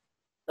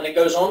 And it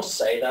goes on to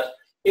say that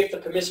if the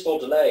permissible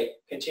delay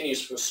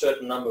continues for a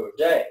certain number of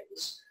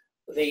days,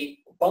 the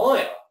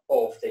buyer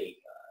of the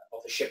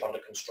ship under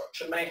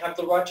construction may have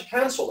the right to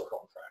cancel the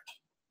contract.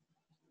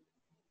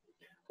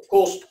 Of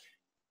course,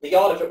 the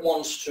yard, if it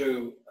wants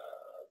to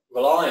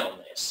rely on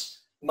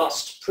this,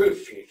 must prove a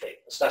few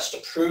things. It has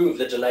to prove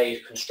the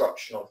delayed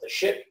construction of the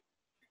ship.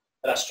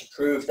 It has to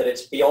prove that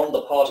it's beyond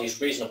the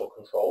party's reasonable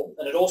control,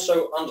 and it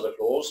also, under the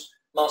clause,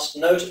 must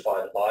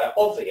notify the buyer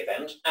of the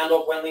event and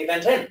of when the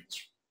event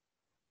ends.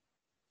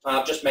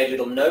 I've just made a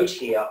little note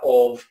here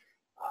of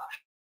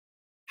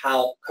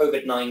how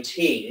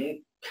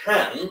COVID-19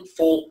 can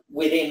fall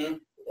within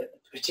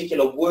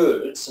particular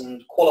words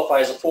and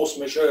qualify as a force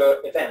majeure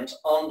event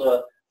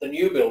under the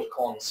new build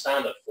con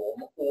standard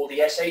form or the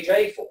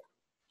SAJ form.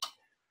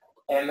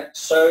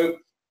 So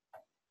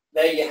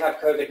there you have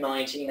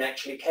COVID-19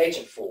 actually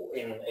catered for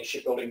in a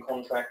shipbuilding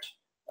contract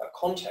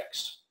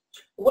context.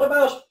 What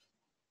about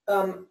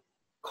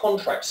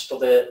contracts for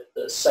the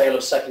sale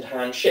of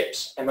second-hand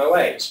ships,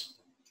 MOAs?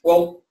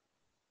 Well,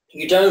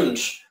 you don't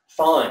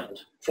find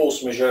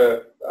force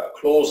majeure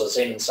clauses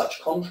in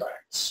such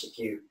contracts. If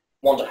you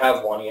want to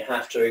have one, you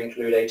have to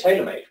include a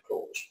tailor-made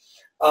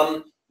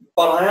clause.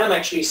 But I am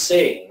actually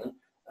seeing,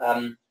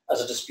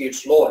 as a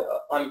disputes lawyer,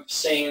 I'm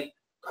seeing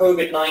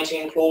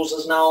COVID-19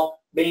 clauses now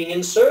being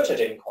inserted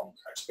in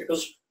contracts,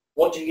 because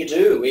what do you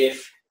do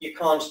if you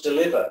can't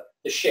deliver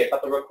the ship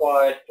at the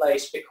required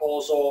place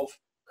because of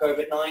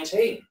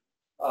COVID-19?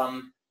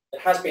 It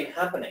has been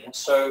happening,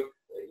 so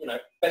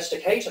best to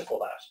cater for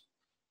that.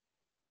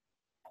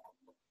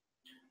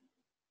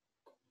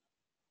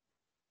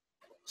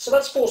 So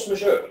that's force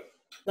majeure.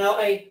 Now,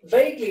 a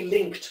vaguely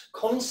linked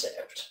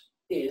concept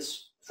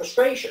is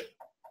frustration.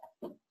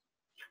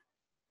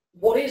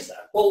 What is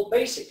that? Well,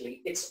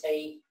 basically, it's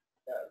a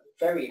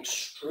very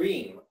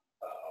extreme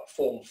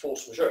form of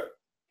force majeure,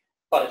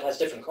 but it has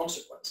different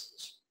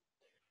consequences.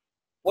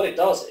 What it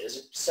does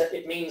is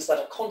it means that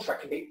a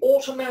contract can be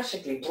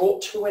automatically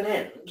brought to an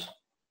end,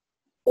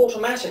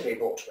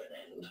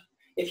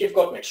 if you've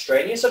got an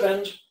extraneous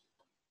event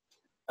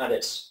and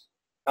it's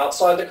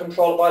outside the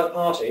control by the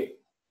party.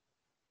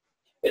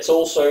 It's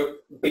also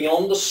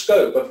beyond the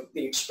scope of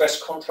the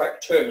express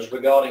contract terms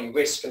regarding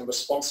risk and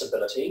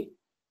responsibility.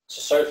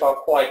 So far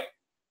quite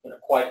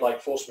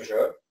like force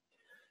majeure.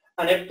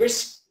 And it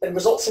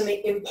results in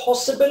the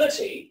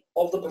impossibility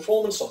of the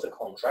performance of the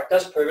contract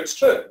as per its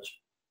terms.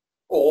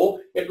 Or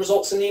it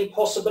results in the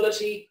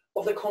impossibility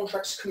of the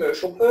contract's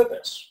commercial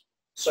purpose.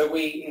 So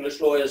we English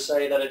lawyers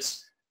say that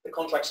the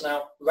contract's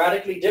now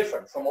radically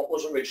different from what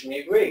was originally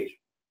agreed.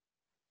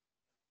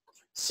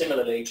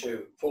 Similarly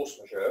to force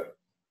majeure,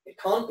 it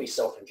can't be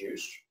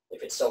self-induced.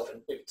 If it's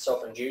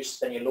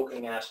self-induced, then you're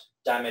looking at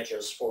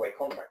damages for a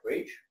contract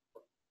breach.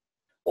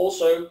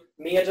 Also,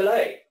 mere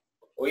delay,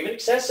 or even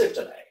excessive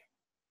delay,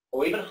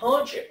 or even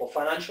hardship or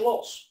financial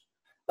loss.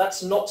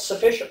 That's not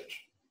sufficient.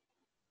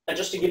 And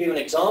just to give you an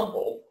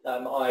example,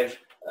 I've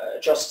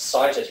just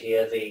cited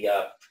here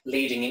the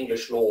leading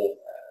English law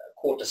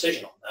court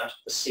decision on that,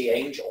 the Sea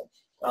Angel,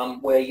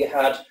 where you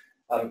had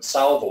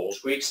salvors,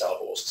 Greek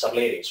salvors,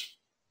 Tzavlidis,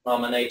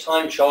 and they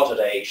time-chartered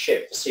a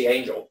ship, the Sea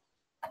Angel,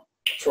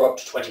 for up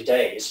to 20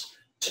 days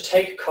to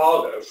take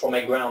cargo from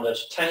a grounded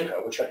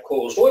tanker which had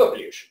caused oil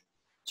pollution.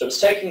 So it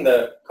was taking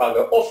the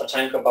cargo off the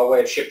tanker by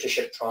way of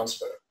ship-to-ship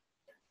transfer.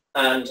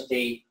 And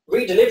the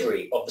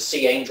redelivery of the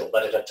Sea Angel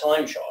that it had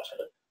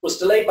time-chartered was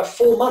delayed by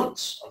 4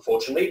 months,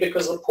 unfortunately,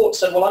 because the port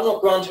said, well, I'm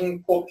not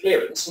granting port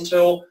clearance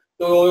until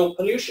the oil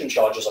pollution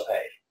charges are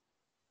paid.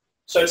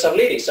 So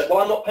Tzavlidis said, well,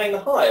 I'm not paying the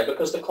hire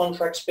because the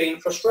contract's been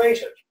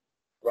frustrated,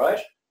 right?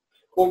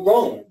 Well,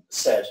 wrong,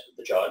 said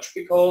the judge,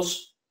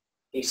 because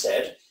he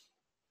said,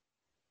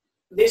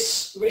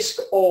 this risk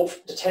of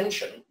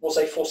detention was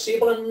a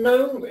foreseeable and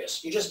known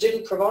risk. You just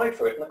didn't provide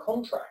for it in the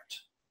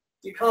contract.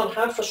 You can't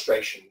have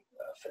frustration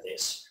for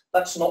this.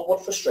 That's not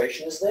what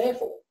frustration is there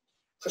for.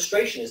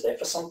 Frustration is there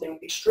for something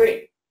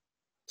extreme.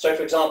 So,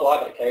 for example,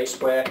 I've had a case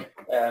where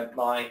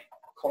my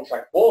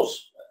contract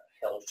was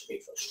held to be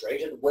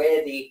frustrated,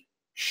 where the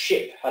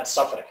ship had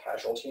suffered a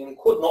casualty and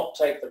could not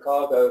take the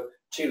cargo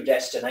to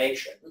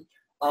destination,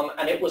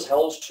 and it was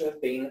held to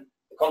have been,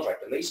 the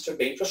contract at least, to have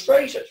been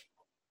frustrated.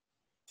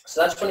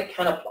 So that's when it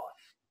can apply.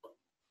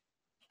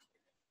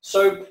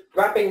 So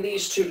wrapping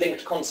these two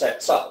linked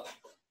concepts up,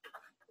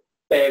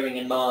 bearing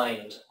in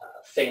mind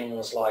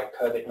things like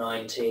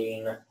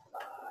COVID-19,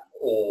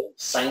 or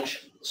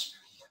sanctions.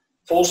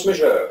 Force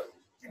majeure.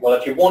 Well,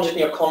 if you want it in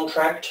your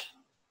contract,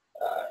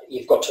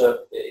 you've got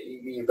to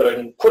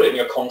put it in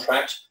your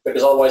contract,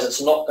 because otherwise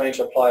it's not going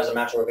to apply as a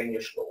matter of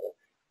English law.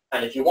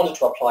 And if you want it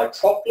to apply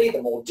properly,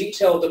 the more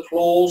detailed the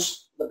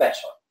clause, the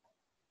better.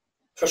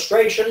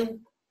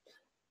 Frustration,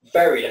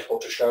 very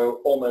difficult to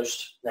show,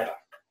 almost never.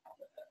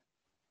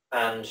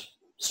 And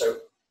so,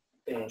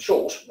 in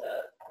short,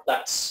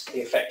 that's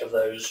the effect of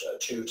those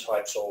two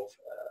types of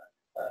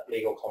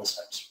legal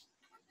concepts.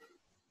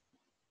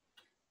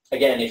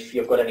 Again, if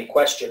you've got any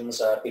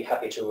questions, I'd be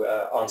happy to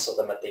answer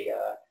them at the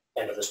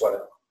end of this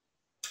webinar.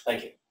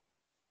 Thank you.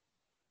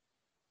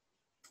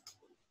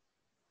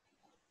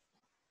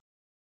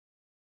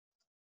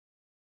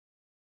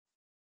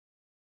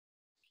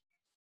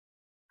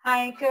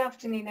 Hi, good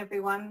afternoon,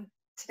 everyone.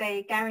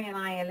 Today, Gary and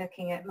I are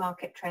looking at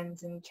market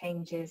trends and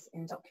changes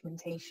in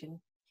documentation.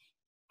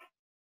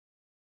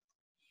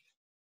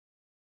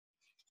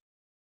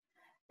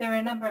 There are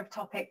a number of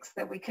topics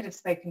that we could have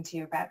spoken to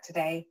you about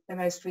today, the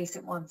most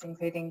recent ones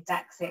including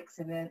DAC6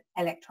 and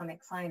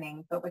electronic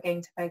signing, but we're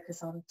going to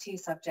focus on two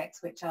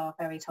subjects which are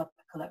very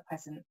topical at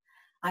present.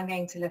 I'm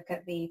going to look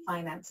at the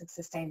finance of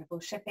sustainable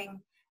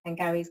shipping, and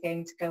Gary's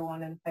going to go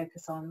on and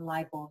focus on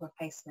LIBOR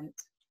replacement.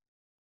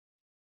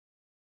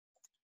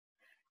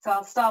 So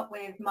I'll start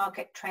with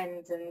market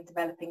trends and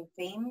developing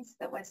themes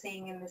that we're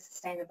seeing in the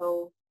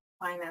sustainable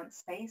finance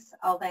space.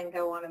 I'll then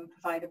go on and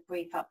provide a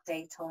brief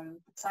update on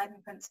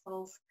Poseidon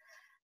principles.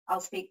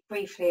 I'll speak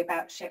briefly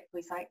about ship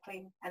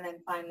recycling, and then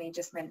finally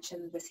just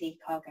mention the Sea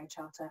Cargo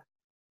Charter.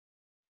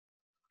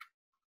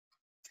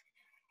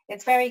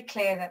 It's very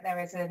clear that there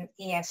is an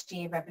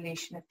ESG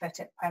revolution afoot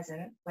at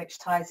present, which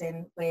ties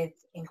in with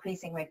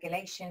increasing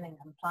regulation and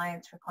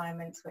compliance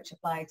requirements which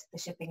apply to the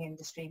shipping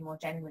industry more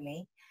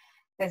generally.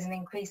 There's an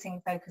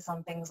increasing focus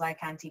on things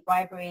like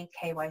anti-bribery,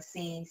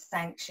 KYC,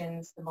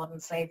 sanctions, the Modern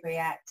Slavery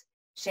Act,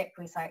 ship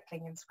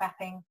recycling and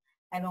scrapping,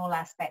 and all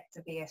aspects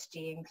of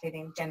ESG,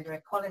 including gender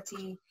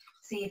equality,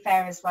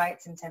 seafarers'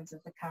 rights in terms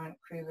of the current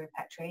crew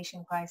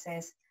repatriation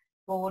crisis,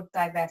 board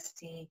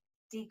diversity,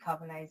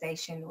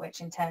 decarbonisation,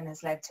 which in turn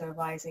has led to a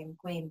rise in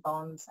green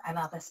bonds and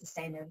other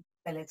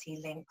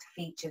sustainability-linked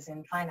features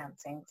in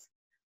financings.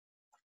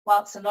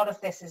 Whilst a lot of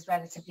this is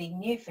relatively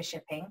new for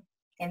shipping,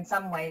 in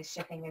some ways,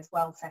 shipping is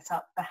well set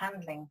up for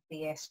handling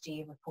the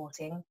ESG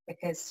reporting,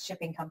 because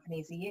shipping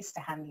companies are used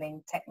to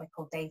handling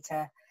technical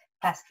data,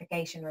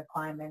 classification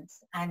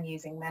requirements, and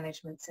using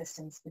management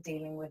systems for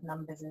dealing with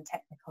numbers and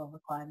technical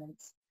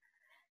requirements.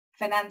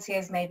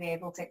 Financiers may be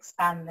able to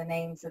expand the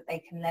names that they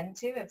can lend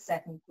to if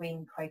certain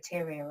green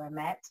criteria are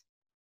met.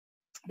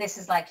 This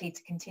is likely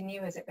to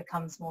continue as it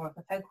becomes more of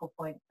a focal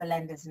point for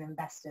lenders and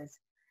investors.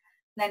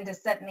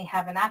 Lenders certainly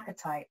have an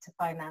appetite to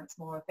finance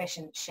more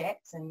efficient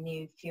ships and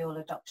new fuel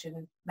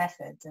adoption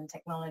methods and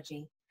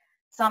technology.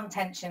 Some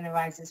tension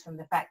arises from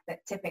the fact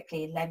that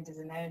typically lenders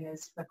and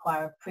owners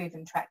require a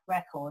proven track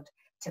record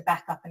to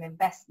back up an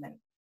investment,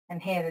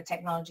 and here the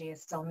technology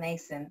is still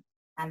nascent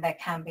and there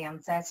can be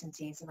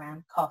uncertainties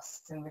around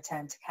costs and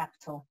return to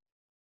capital.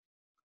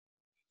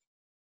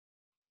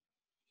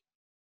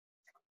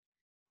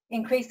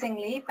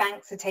 Increasingly,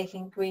 banks are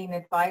taking green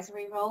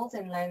advisory roles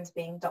in loans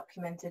being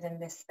documented in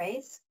this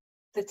space.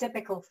 The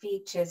typical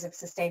features of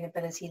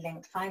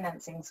sustainability-linked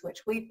financings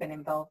which we've been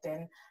involved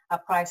in are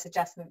price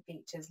adjustment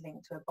features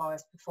linked to a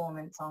borrower's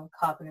performance on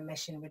carbon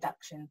emission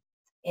reduction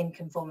in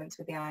conformance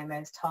with the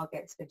IMO's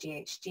targets for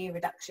GHG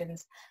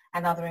reductions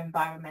and other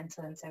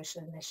environmental and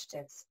social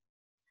initiatives.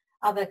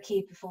 Other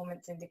key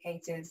performance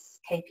indicators,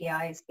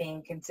 KPIs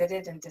being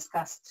considered and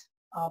discussed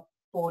are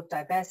board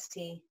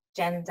diversity,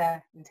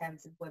 gender in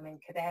terms of women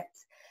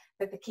cadets,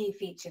 but the key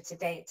feature to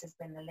date has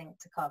been the link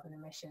to carbon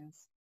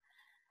emissions.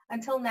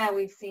 Until now,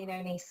 we've seen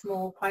only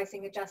small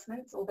pricing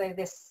adjustments, although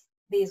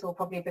these will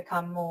probably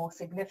become more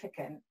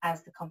significant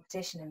as the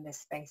competition in this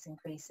space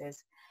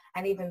increases,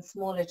 and even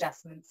small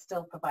adjustments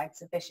still provide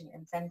sufficient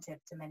incentive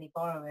to many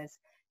borrowers,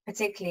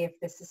 particularly if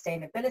the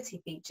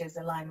sustainability features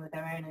align with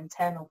their own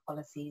internal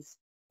policies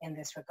in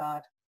this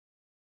regard.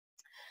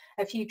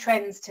 A few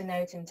trends to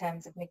note in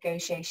terms of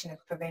negotiation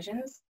of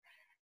provisions.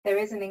 There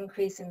is an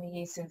increase in the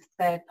use of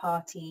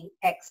third-party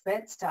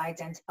experts to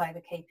identify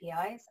the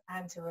KPIs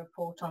and to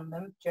report on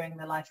them during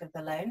the life of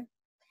the loan.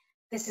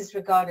 This is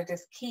regarded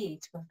as key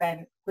to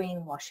prevent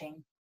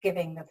greenwashing,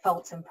 giving the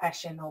false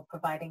impression or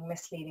providing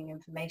misleading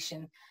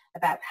information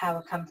about how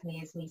a company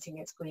is meeting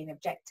its green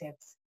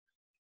objectives.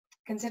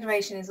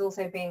 Consideration is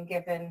also being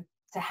given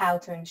to how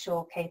to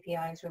ensure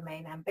KPIs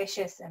remain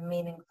ambitious and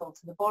meaningful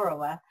to the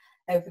borrower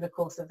over the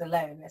course of the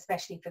loan,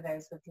 especially for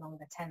those with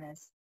longer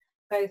tenors.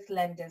 Both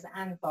lenders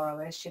and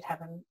borrowers should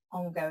have an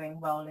ongoing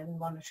role in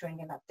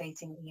monitoring and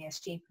updating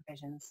ESG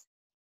provisions.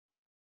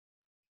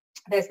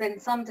 There's been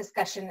some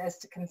discussion as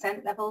to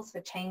consent levels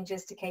for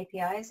changes to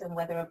KPIs and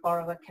whether a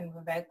borrower can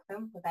revoke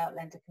them without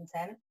lender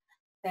consent.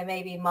 There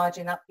may be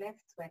margin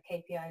uplifts where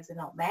KPIs are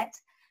not met,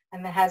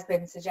 and there has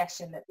been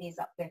suggestion that these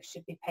uplifts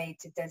should be paid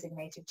to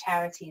designated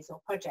charities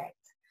or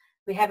projects.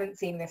 We haven't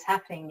seen this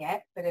happening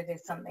yet, but it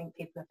is something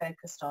people are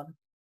focused on.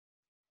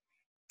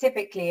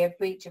 Typically, a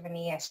breach of an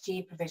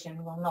ESG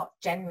provision will not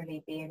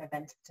generally be an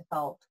event of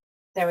default.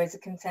 There is a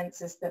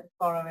consensus that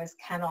borrowers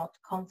cannot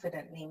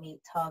confidently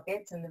meet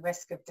targets, and the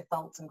risk of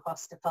defaults and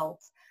cross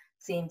defaults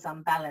seems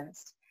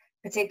unbalanced,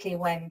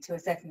 particularly when, to a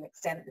certain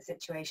extent, the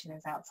situation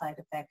is outside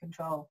of their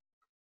control.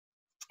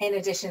 In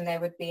addition,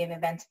 there would be an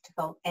event of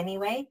default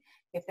anyway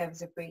if there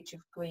was a breach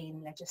of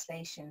green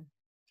legislation.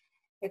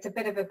 It's a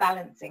bit of a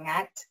balancing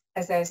act,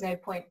 as there is no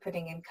point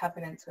putting in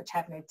covenants which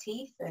have no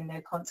teeth and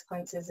no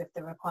consequences if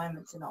the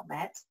requirements are not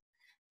met.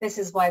 This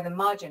is why the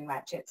margin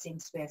ratchet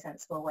seems to be a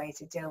sensible way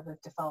to deal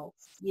with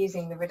defaults,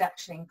 using the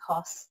reduction in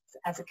costs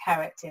as a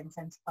carrot to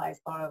incentivize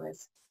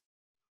borrowers.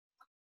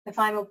 The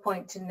final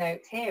point to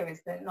note here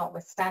is that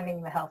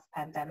notwithstanding the health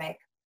pandemic,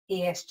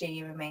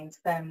 ESG remains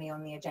firmly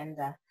on the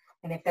agenda,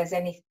 and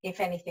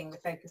if anything, the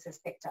focus has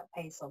picked up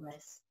pace on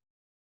this.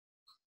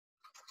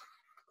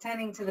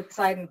 Turning to the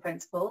Poseidon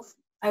principles,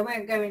 I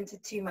won't go into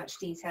too much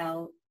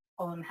detail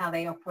on how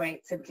they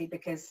operate simply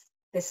because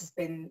this has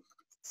been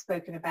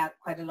spoken about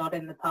quite a lot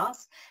in the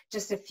past.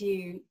 Just a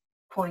few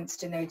points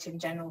to note in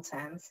general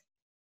terms.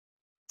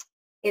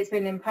 It's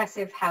been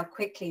impressive how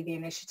quickly the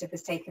initiative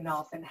has taken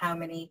off and how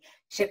many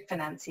ship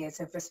financiers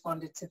have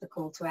responded to the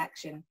call to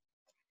action.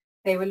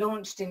 They were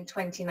launched in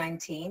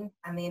 2019,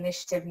 and the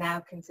initiative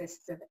now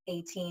consists of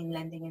 18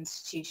 lending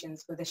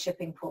institutions with a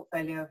shipping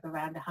portfolio of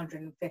around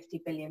 $150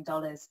 billion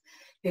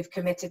who've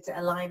committed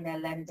to align their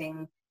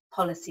lending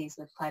policies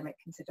with climate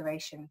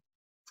consideration.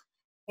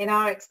 In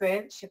our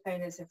experience, ship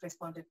owners have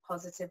responded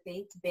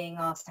positively to being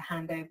asked to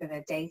hand over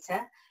their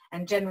data,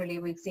 and generally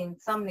we've seen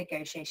some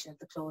negotiation of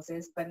the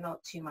clauses, but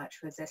not too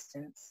much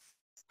resistance.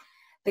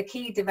 The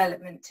key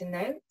development to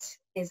note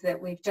is that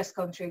we've just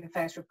gone through the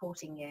first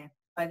reporting year.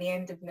 By the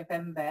end of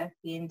November,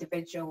 the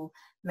individual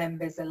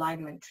members'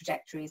 alignment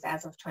trajectories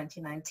as of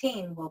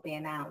 2019 will be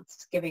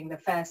announced, giving the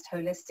first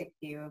holistic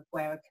view of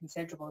where a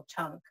considerable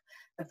chunk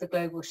of the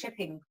global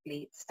shipping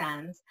fleet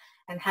stands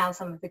and how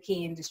some of the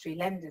key industry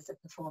lenders are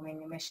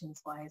performing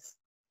emissions-wise.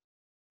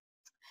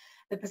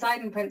 The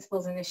Poseidon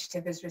Principles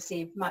initiative has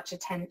received much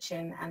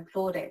attention and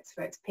plaudits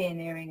for its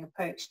pioneering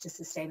approach to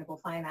sustainable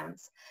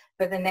finance,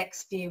 but the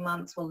next few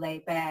months will lay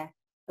bare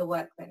the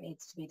work that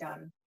needs to be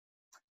done.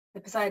 The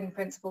Poseidon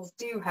Principles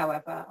do,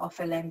 however,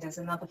 offer lenders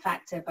another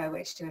factor by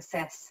which to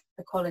assess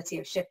the quality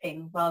of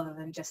shipping rather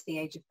than just the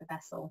age of the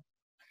vessel.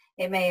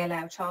 It may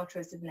allow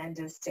charterers and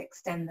lenders to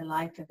extend the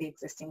life of the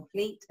existing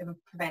fleet and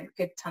prevent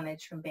good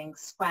tonnage from being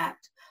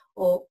scrapped,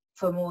 or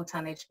for more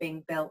tonnage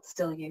being built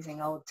still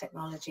using old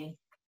technology.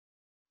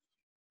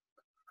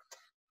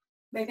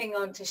 Moving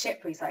on to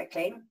ship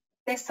recycling,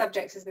 this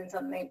subject has been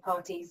something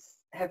parties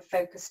have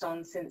focused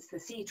on since the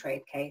sea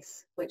trade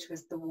case, which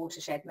was the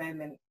watershed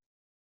moment.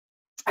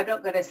 I'm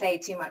not going to say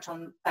too much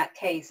on that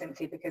case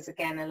simply because,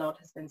 again, a lot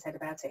has been said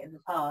about it in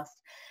the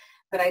past,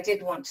 but I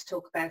did want to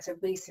talk about a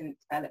recent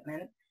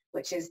development,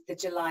 which is the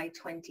July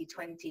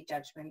 2020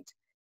 judgment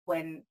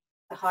when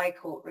the High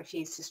Court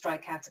refused to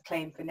strike out a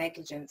claim for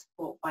negligence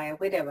brought by a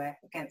widower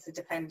against the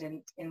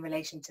defendant in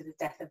relation to the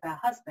death of her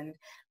husband,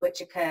 which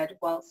occurred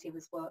whilst he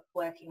was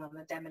working on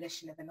the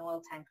demolition of an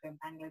oil tanker in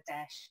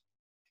Bangladesh.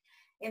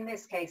 In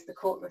this case, the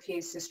court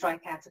refused to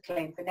strike out a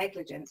claim for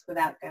negligence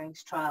without going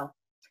to trial.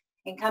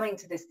 In coming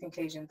to this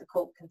conclusion, the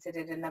court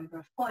considered a number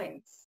of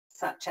points,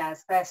 such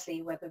as,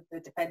 firstly, whether the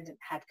defendant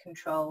had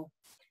control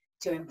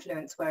to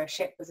influence where a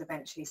ship was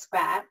eventually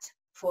scrapped,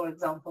 for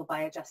example,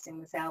 by adjusting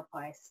the sale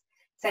price.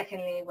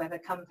 Secondly, whether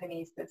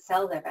companies that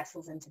sell their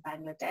vessels into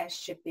Bangladesh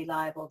should be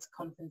liable to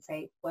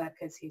compensate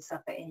workers who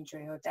suffer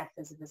injury or death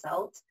as a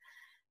result.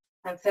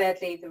 And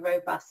thirdly, the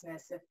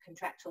robustness of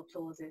contractual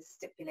clauses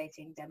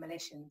stipulating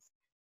demolitions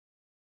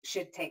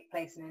should take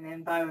place in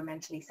an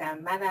environmentally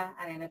sound manner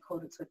and in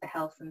accordance with the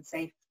health and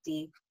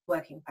safety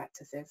working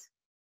practices.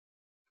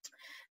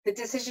 The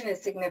decision is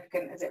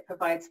significant as it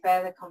provides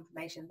further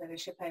confirmation that a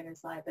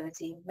shipowner's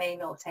liability may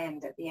not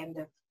end at the end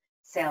of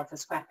sale for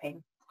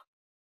scrapping.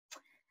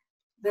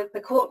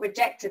 The court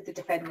rejected the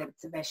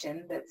defendant's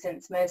submission that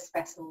since most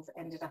vessels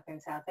ended up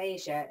in South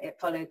Asia, it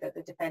followed that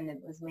the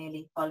defendant was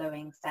merely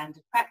following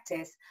standard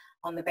practice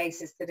on the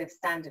basis that if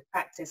standard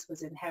practice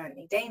was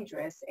inherently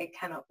dangerous, it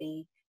cannot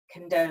be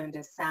condoned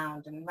as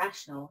sound and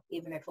rational,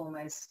 even if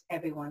almost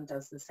everyone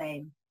does the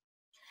same.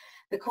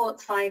 The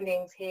court's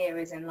findings here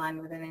is in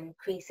line with an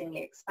increasingly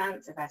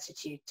expansive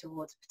attitude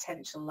towards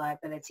potential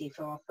liability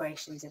for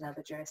operations in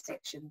other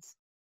jurisdictions.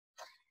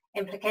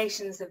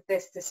 Implications of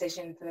this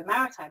decision for the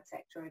maritime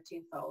sector are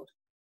twofold.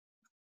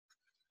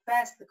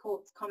 First, the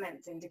court's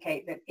comments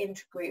indicate that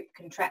intragroup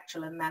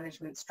contractual and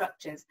management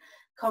structures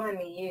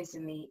commonly used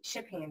in the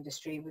shipping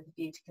industry with a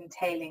view to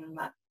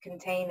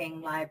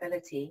containing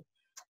liability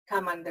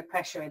come under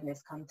pressure in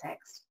this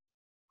context.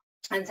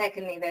 And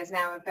secondly, there's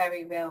now a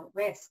very real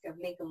risk of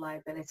legal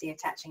liability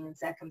attaching in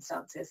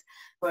circumstances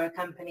where a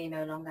company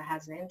no longer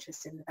has an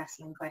interest in the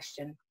vessel in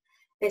question.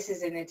 This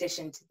is in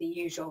addition to the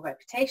usual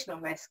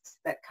reputational risks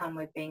that come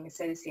with being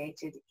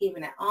associated,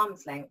 even at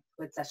arm's length,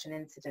 with such an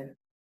incident.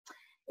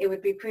 it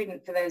would be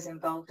prudent for those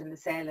involved in the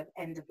sale of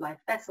end-of-life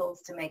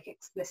vessels to make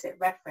explicit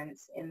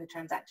reference in the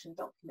transaction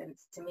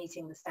documents to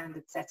meeting the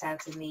standards set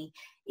out in the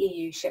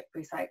EU Ship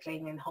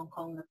Recycling and Hong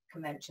Kong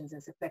Conventions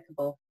as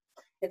applicable.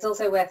 It's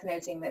also worth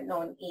noting that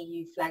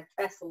non-EU flagged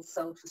vessels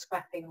sold for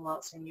scrapping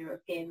whilst in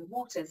European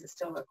waters are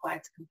still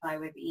required to comply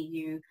with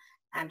EU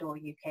and/or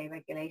UK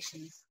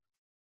regulations.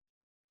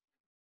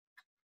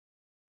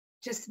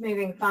 Just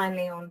moving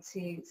finally on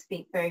to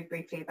speak very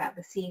briefly about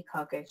the Sea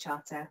Cargo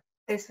Charter.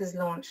 This was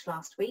launched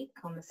last week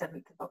on the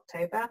 7th of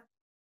October.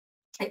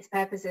 Its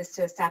purpose is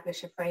to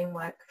establish a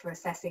framework for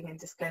assessing and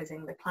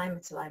disclosing the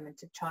climate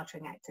alignment of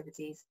chartering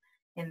activities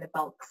in the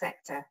bulk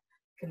sector,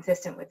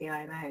 consistent with the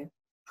IMO.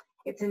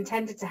 It's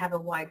intended to have a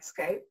wide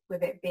scope,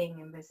 with it being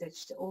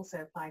envisaged to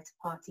also apply to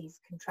parties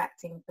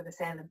contracting for the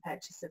sale and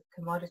purchase of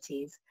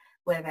commodities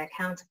where their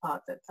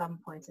counterparts at some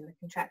point in the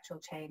contractual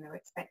chain are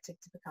expected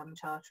to become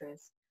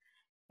charterers.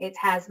 It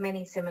has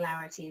many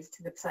similarities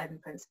to the Poseidon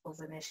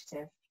Principles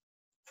initiative.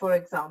 For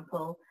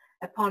example,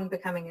 upon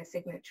becoming a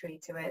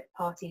signatory to it,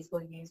 parties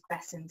will use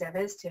best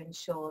endeavours to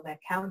ensure their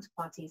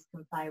counterparties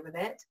comply with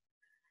it.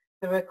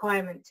 The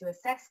requirement to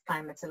assess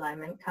climate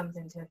alignment comes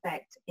into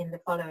effect in the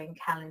following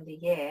calendar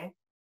year,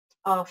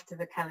 after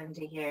the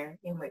calendar year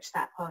in which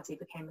that party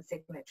became a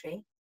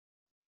signatory.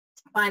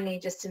 Finally,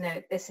 just to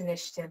note, this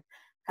initiative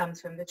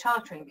comes from the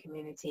chartering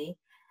community,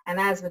 and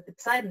as with the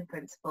Poseidon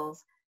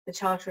Principles, the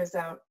charterers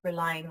are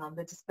relying on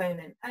the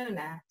disponent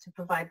owner to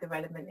provide the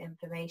relevant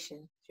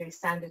information through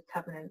standard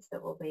covenants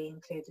that will be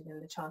included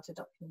in the charter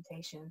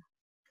documentation.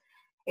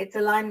 Its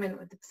alignment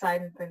with the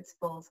Poseidon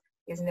Principles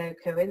is no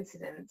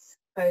coincidence.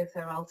 Both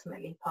are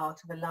ultimately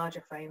part of a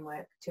larger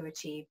framework to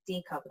achieve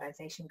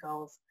decarbonisation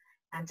goals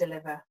and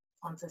deliver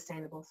on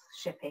sustainable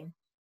shipping.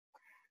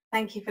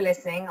 Thank you for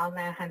listening. I'll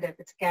now hand over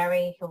to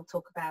Gary, who'll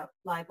talk about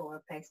LIBOR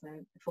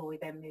replacement before we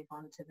then move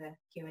on to the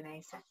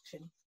Q&A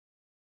section.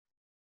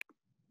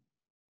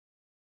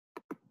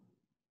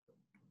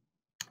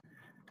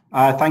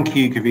 Thank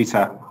you,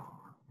 Kavita.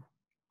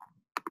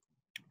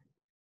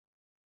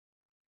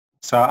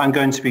 So I'm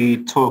going to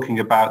be talking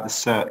about the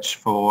search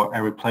for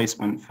a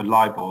replacement for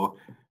LIBOR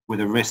with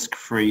a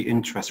risk-free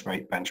interest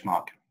rate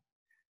benchmark.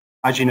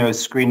 As you know,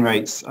 screen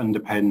rates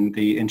underpin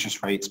the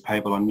interest rates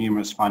payable on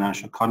numerous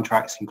financial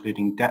contracts,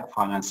 including debt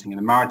financing in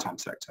the maritime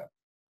sector.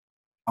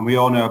 And we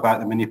all know about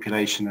the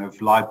manipulation of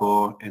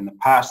LIBOR in the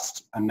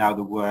past and now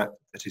the work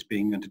that is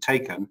being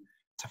undertaken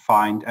to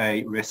find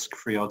a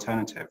risk-free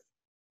alternative.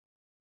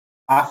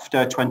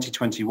 After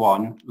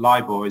 2021,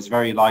 LIBOR is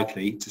very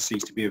likely to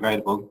cease to be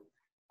available,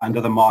 and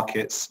other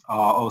markets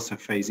are also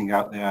phasing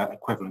out their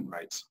equivalent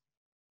rates.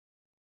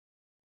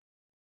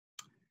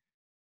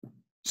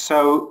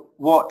 So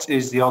what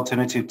is the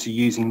alternative to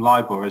using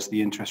LIBOR as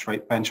the interest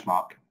rate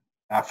benchmark?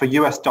 For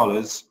US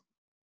dollars,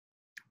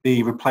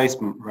 the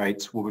replacement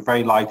rates will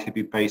very likely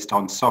be based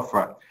on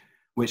SOFR,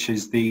 which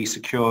is the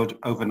secured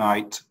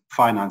overnight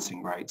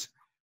financing rate.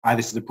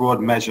 This is a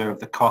broad measure of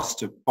the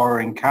cost of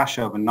borrowing cash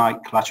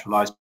overnight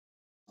collateralized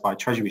by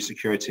Treasury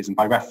securities and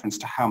by reference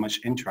to how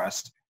much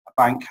interest a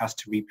bank has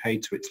to repay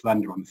to its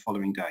lender on the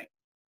following day.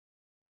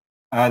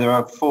 There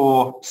are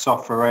 4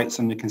 SOFR rates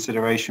under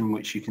consideration,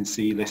 which you can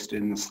see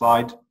listed in the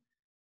slide.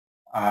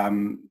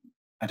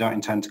 I don't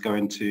intend to go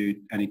into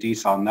any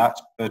detail on that,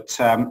 but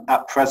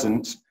at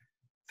present,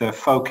 the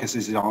focus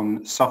is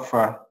on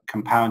SOFR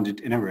compounded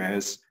in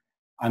arrears.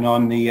 And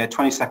on the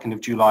 22nd of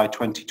July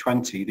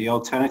 2020, the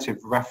Alternative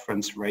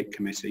Reference Rate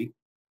Committee,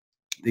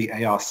 the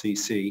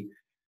ARCC,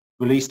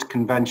 released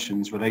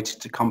conventions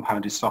related to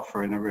compounded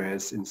SOFR in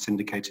arrears in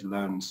syndicated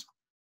loans.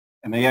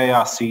 And the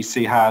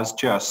ARCC has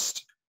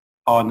just,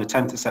 on the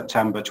 10th of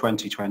September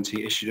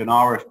 2020, issued an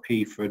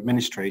RFP for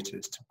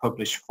administrators to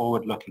publish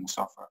forward-looking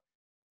SOFR.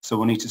 So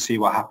we'll need to see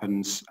what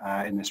happens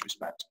in this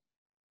respect.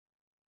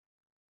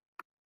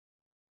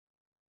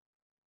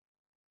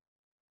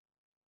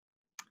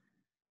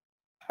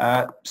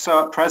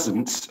 So at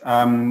present,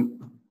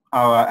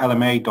 our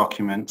LMA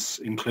documents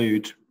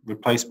include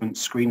replacement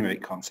screen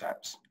rate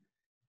concepts.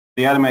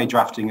 The LMA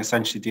drafting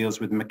essentially deals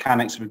with the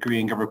mechanics of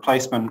agreeing a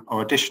replacement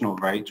or additional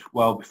rate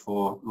well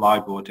before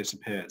LIBOR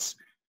disappears.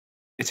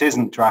 It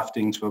isn't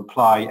drafting to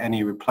apply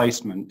any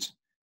replacement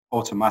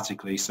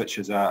automatically, such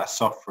as a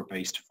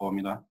SOFR-based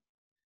formula.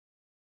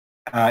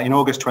 In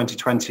August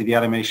 2020, the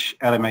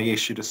LMA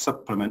issued a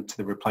supplement to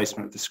the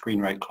replacement of the screen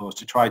rate clause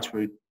to try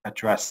to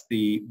address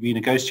the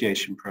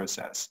renegotiation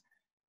process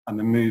and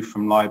the move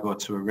from LIBOR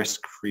to a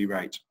risk-free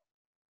rate.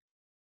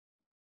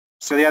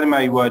 So the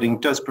LMA wording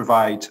does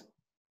provide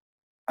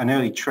an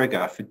early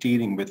trigger for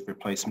dealing with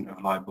replacement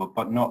of LIBOR,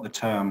 but not the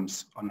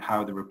terms on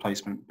how the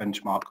replacement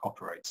benchmark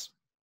operates.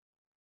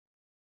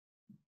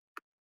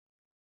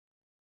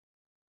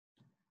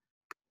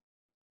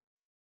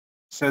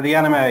 So the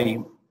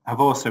LMA have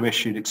also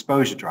issued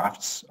exposure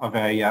drafts of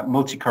a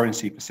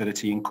multi-currency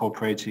facility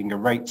incorporating a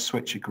rate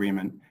switch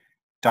agreement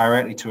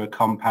directly to a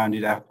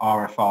compounded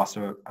RFR,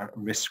 so a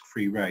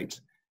risk-free rate,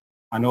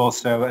 and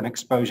also an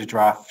exposure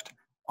draft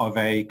of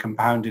a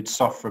compounded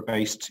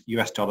SOFR-based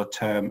US dollar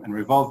term and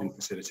revolving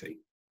facility.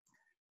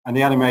 And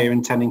the LMA are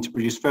intending to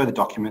produce further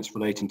documents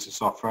relating to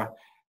SOFRA.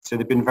 So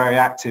they've been very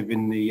active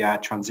in the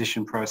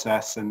transition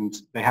process, and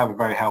they have a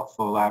very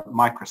helpful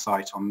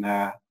microsite on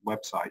their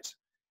website.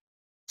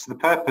 So the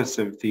purpose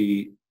of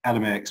the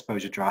LMA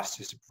exposure drafts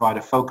is to provide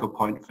a focal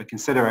point for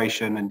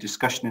consideration and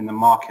discussion in the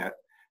market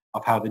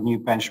of how the new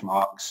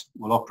benchmarks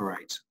will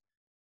operate.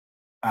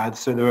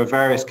 So there are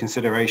various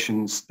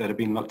considerations that have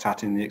been looked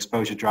at in the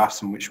exposure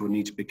drafts and which will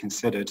need to be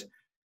considered,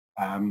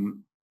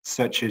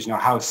 such as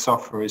how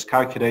SOFRA is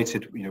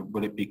calculated.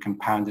 Will it be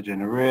compounded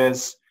in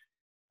arrears?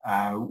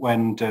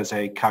 When does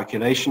a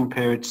calculation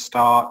period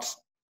start?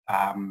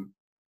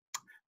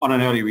 On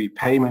an early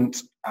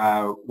repayment,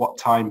 what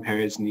time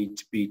periods need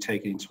to be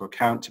taken into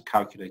account to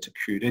calculate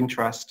accrued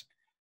interest?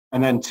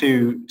 And then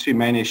two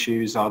main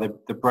issues are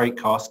the break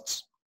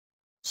costs.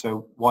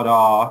 So what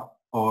are,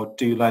 or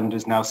do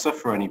lenders now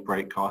suffer any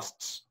break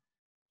costs,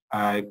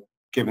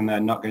 given they're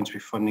not going to be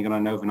funding on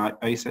an overnight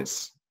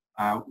basis?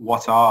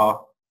 What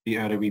are the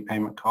early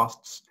repayment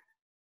costs?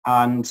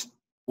 And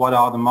what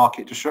are the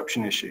market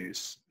disruption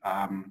issues?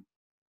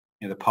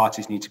 The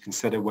parties need to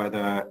consider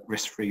whether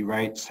risk-free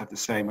rates have the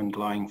same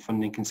underlying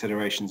funding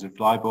considerations of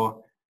LIBOR.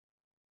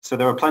 So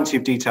there are plenty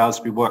of details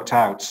to be worked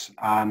out,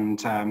 and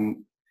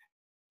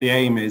the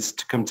aim is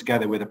to come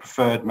together with a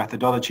preferred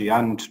methodology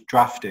and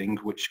drafting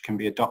which can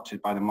be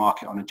adopted by the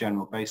market on a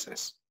general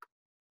basis.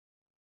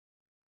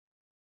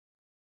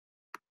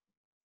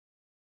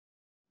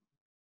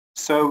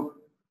 So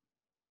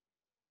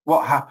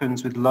what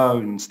happens with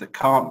loans that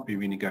can't be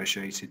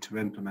renegotiated to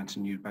implement a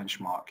new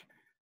benchmark?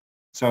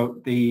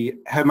 So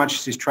Her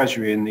Majesty's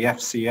Treasury and the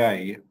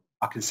FCA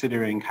are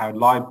considering how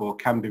LIBOR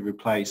can be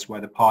replaced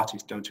where the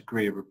parties don't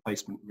agree a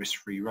replacement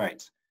risk-free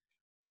rate.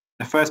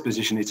 The first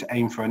position is to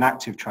aim for an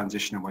active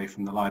transition away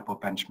from the LIBOR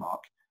benchmark,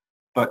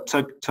 but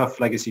tough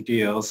legacy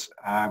deals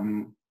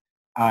and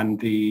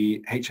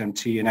the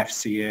HMT and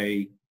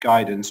FCA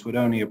guidance would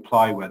only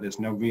apply where there's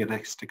no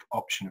realistic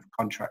option of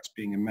contracts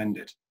being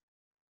amended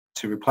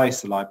to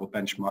replace the LIBOR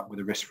benchmark with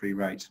a risk-free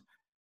rate.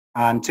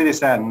 And to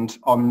this end,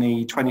 on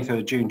the 23rd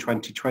of June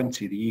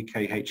 2020, the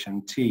UK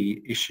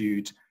HMT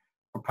issued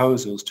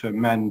proposals to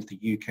amend the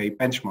UK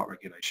benchmark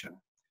regulation.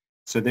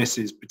 So this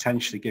is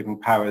potentially giving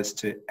powers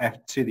to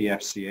the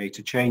FCA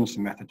to change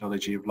the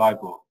methodology of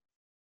LIBOR.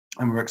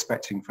 And we're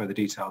expecting further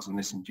details on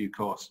this in due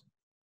course.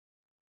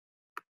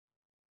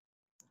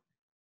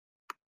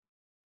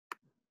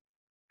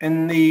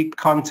 In the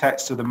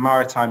context of the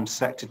maritime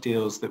sector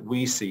deals that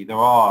we see, there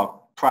are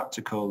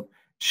practical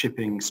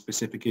shipping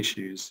specific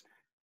issues.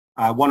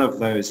 One of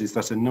those is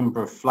that a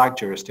number of flag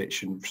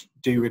jurisdictions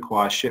do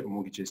require ship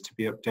mortgages to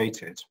be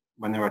updated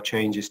when there are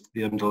changes to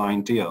the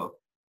underlying deal,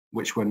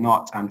 which were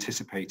not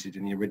anticipated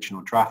in the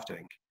original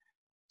drafting.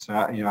 So,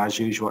 as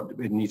usual,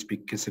 it needs to be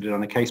considered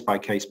on a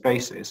case-by-case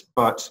basis,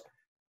 but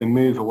the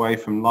move away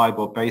from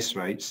LIBOR base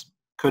rates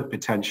could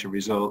potentially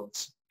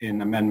result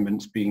in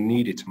amendments being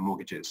needed to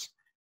mortgages.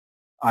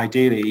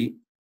 Ideally,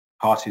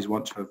 parties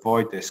want to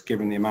avoid this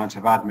given the amount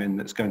of admin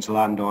that's going to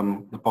land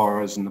on the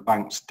borrowers and the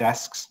bank's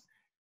desks.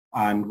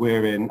 And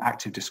we're in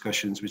active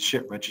discussions with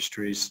ship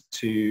registries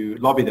to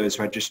lobby those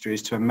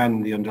registries to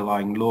amend the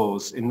underlying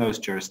laws in those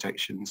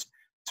jurisdictions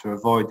to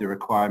avoid the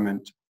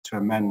requirement to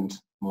amend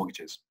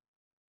mortgages.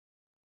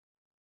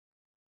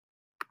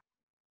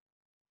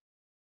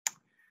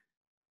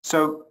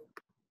 So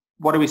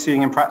what are we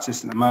seeing in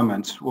practice at the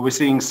moment? Well, we're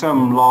seeing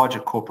some larger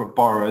corporate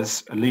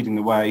borrowers are leading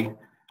the way,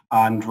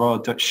 and Royal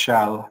Dutch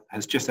Shell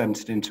has just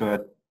entered into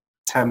a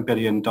 $10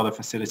 billion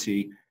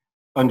facility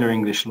under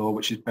English law,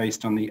 which is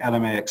based on the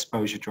LMA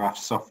exposure draft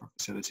SOFRA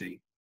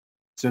facility.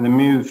 So the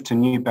move to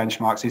new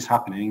benchmarks is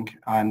happening,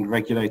 and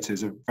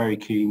regulators are very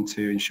keen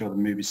to ensure the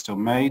move is still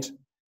made.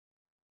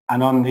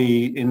 And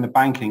in the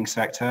banking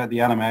sector, the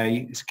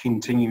LMA is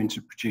continuing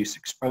to produce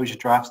exposure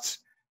drafts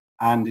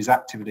and is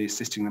actively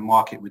assisting the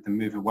market with the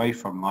move away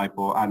from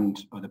LIBOR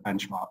and other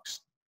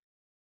benchmarks.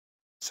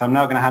 So I'm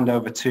now going to hand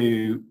over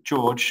to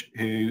George,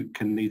 who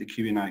can lead the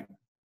Q&A.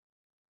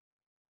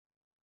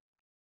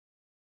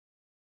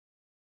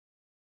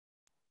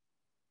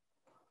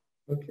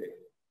 Okay.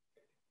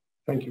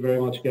 Thank you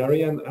very much,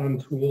 Gary, and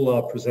to all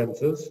our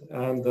presenters.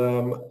 And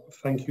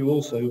thank you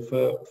also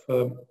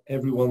for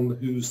everyone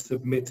who's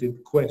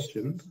submitted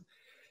questions.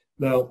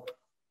 Now,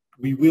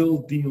 we will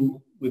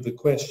deal with the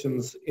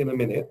questions in a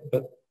minute,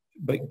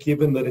 but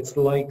given that it's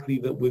likely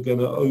that we're going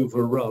to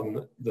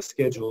overrun the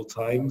scheduled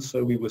time,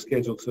 so we were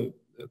scheduled to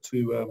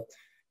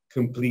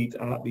complete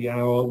at the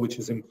hour, which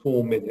is in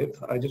 4 minutes,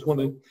 I just want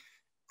to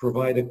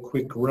provide a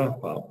quick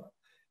wrap up.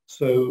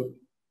 So,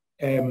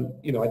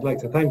 I'd like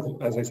to thank,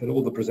 as I said,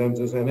 all the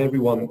presenters and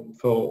everyone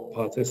for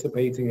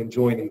participating and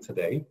joining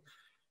today.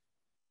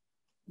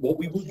 What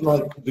we would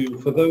like to do,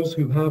 for those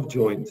who have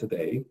joined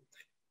today,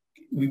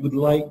 we would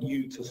like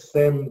you to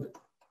send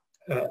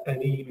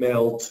an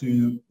email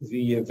to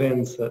the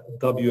events at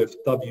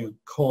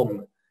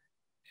WFW.com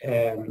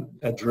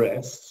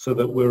address so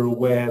that we're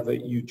aware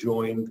that you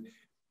joined,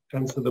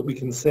 and so that we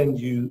can send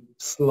you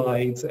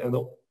slides and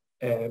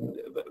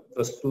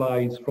the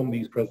slides from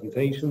these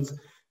presentations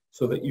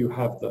so that you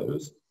have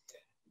those.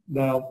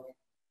 Now,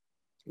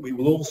 we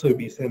will also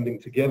be sending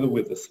together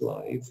with the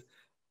slides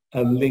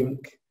a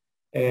link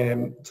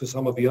to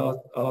some of the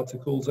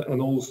articles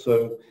and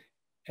also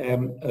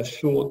a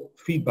short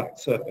feedback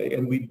survey.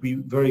 And we'd be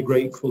very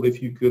grateful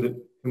if you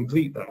could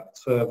complete that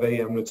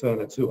survey and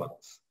return it to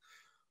us.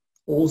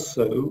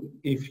 Also,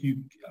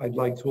 I'd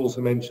like to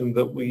also mention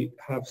that we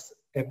have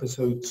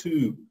episode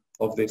 2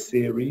 of this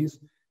series,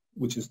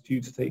 which is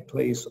due to take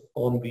place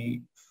on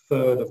the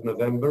 3rd of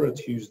November, a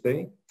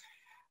Tuesday.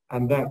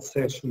 And that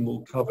session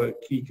will cover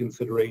key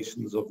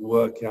considerations of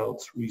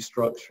workouts,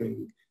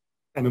 restructuring,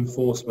 and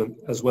enforcement,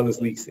 as well as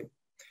leasing.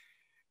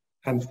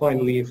 And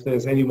finally, if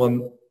there's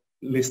anyone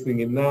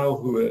listening in now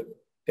who are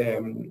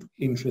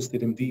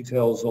interested in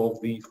details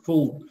of the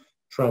full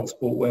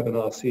transport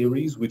webinar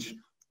series, which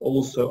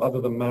also, other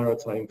than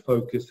maritime,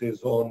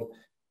 focuses on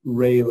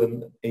rail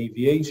and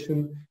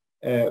aviation,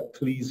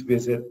 please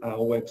visit our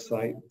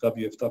website,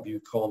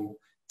 wfw.com,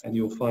 and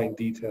you'll find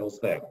details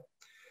there.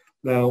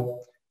 Now,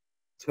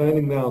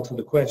 turning now to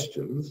the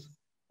questions,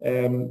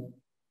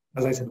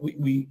 as I said,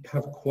 we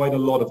have quite a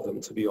lot of them,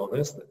 to be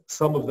honest.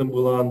 Some of them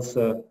will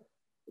answer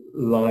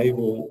live,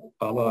 or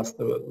I'll ask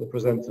the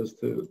presenters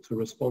to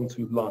respond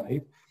to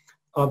live.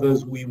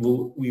 Others we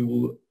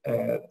will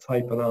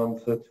type an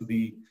answer to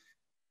the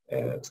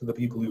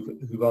people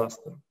who've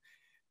asked them.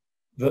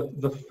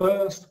 The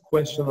first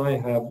question I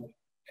have,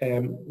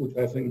 which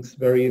I think is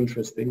very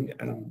interesting,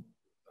 and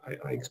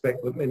I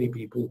expect that many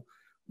people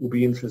will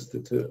be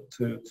interested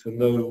to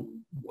know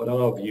what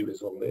our view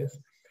is on this,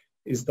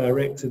 is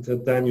directed to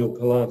Daniel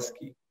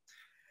Pilarski.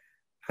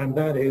 And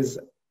that is,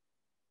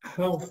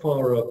 how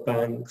far are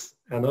banks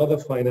and other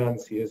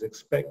financiers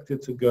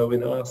expected to go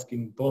in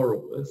asking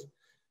borrowers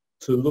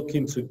to look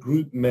into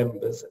group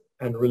members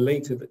and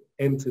related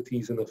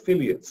entities and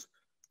affiliates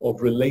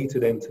of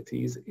related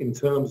entities in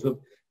terms of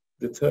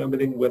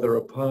determining whether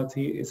a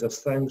party is a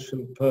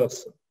sanctioned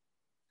person?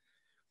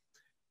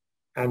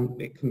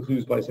 And it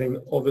concludes by saying,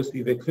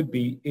 obviously, there could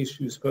be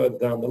issues further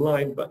down the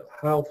line, but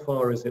how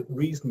far is it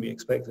reasonably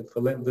expected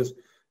for lenders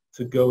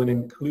to go and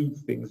include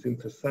things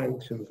into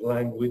sanctions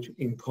language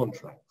in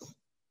contracts?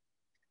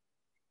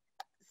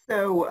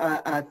 So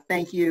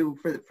thank you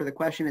for the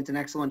question. It's an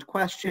excellent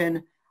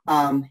question.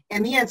 And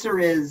the answer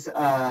is,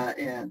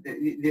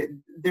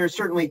 there's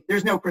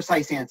no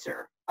precise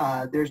answer.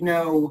 There's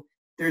no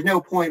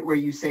point where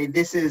you say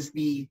this is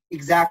the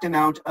exact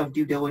amount of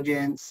due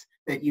diligence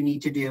that you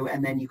need to do,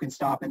 and then you can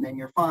stop, and then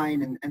you're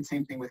fine, and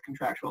same thing with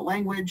contractual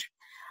language.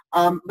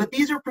 But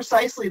these are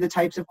precisely the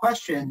types of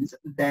questions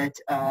that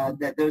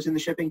those in the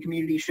shipping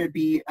community should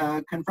be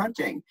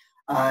confronting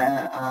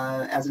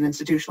as an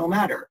institutional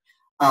matter.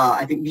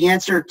 I think the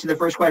answer to the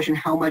first question,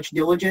 how much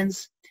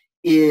diligence,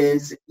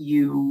 is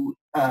you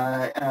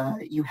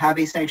have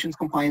a sanctions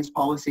compliance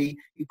policy.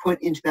 You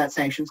put into that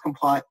sanctions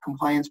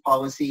compliance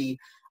policy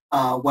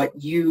what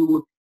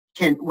you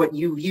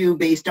view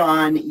based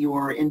on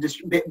your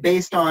industry,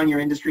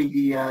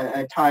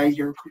 ties,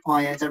 your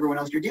compliance, everyone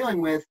else you're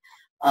dealing with,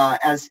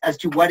 as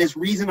to what is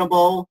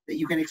reasonable that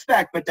you can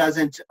expect, but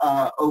doesn't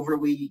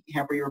overly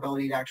hamper your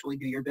ability to actually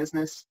do your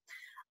business.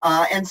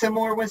 And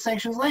similar with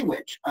sanctions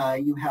language,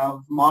 you have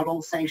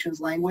model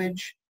sanctions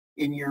language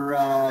in your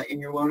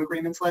loan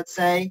agreements, let's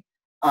say,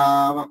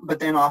 but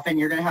then often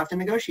you're going to have to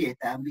negotiate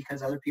them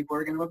because other people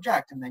are going to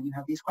object, and then you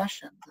have these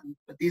questions.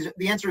 But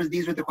the answer is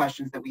these are the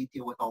questions that we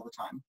deal with all the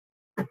time.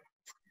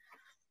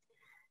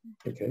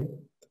 Okay,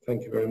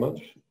 thank you very much,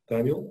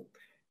 Daniel.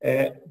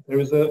 There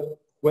is a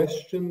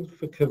question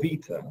for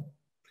Kavita,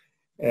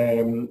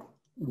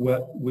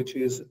 which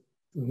is,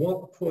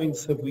 what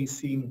points have we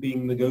seen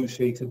being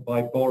negotiated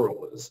by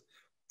borrowers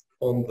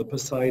on the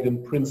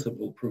Poseidon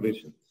principle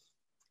provisions?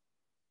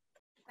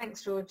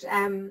 Thanks, George.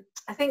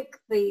 I think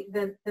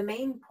the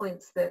main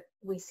points that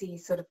we see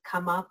sort of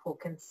come up, or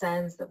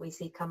concerns that we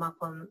see come up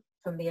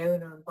from the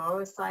owner and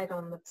borrower side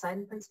on the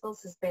Poseidon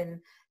principles, has been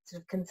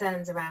sort of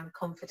concerns around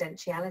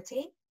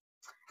confidentiality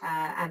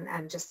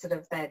and just sort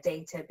of their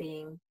data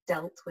being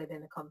dealt with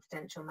in a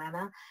confidential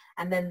manner.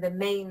 And then the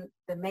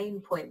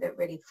main point that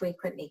really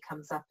frequently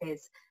comes up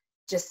is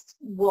just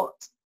what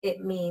it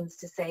means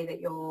to say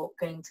that you're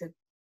going to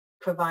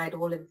provide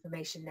all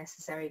information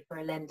necessary for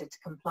a lender to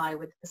comply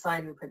with the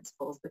Poseidon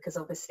principles, because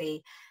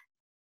obviously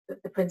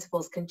the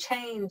principles can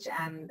change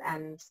and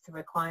the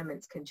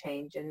requirements can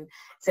change, and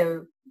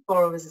so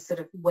borrowers are sort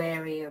of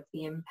wary of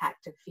the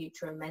impact of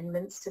future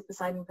amendments to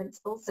Poseidon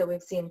principles. So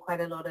we've seen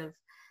quite a lot of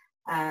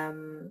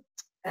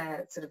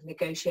sort of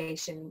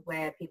negotiation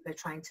where people are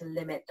trying to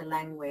limit the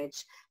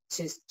language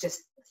to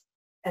just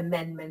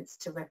amendments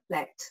to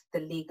reflect the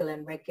legal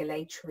and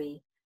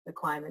regulatory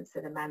requirements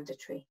that are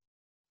mandatory.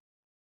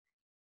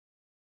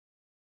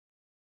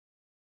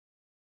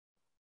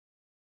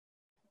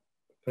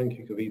 Thank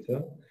you,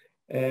 Kavita.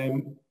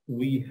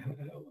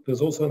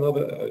 There's also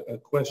a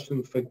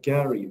question for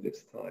Gary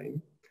this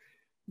time,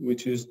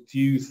 which is, do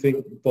you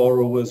think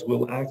borrowers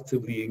will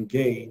actively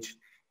engage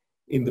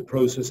in the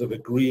process of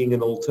agreeing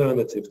an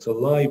alternative to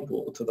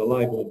LIBOR, to the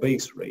LIBOR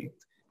base rate,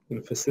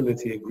 in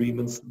facility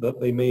agreements that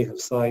they may have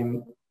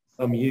signed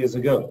some years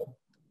ago?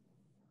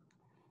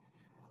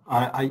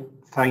 I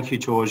thank you,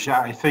 George.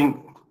 Yeah, I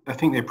think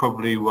they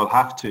probably will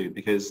have to,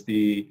 because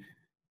the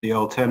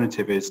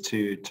alternative is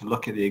to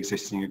look at the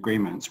existing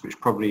agreements, which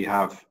probably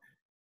have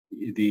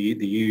the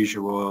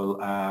usual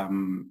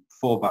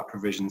fallback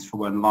provisions for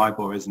when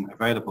LIBOR isn't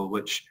available,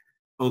 which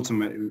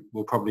ultimately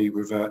will probably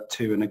revert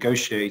to a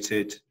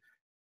negotiated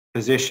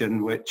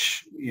position,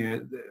 which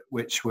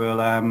will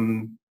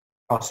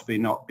possibly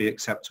not be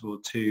acceptable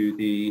to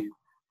the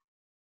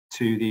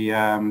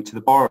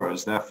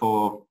borrowers.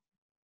 Therefore,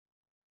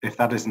 if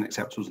that isn't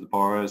acceptable to the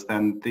borrowers,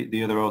 then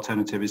the other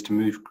alternative is to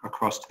move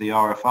across to the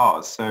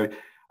RFRs. So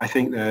I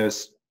think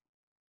there's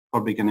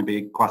probably going to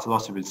be quite a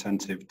lot of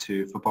incentive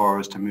for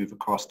borrowers to move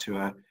across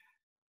to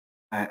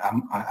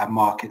a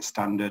market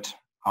standard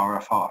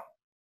RFR.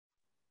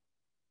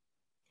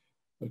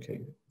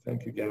 Okay,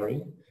 thank you,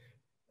 Gary.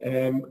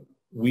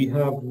 We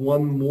have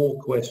one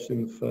more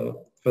question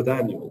for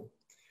Daniel,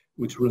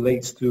 which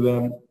relates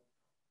to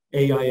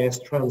AIS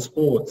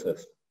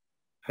transporters.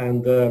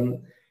 And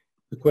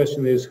the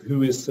question is,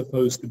 who is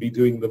supposed to be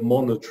doing the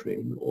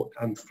monitoring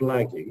and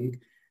flagging,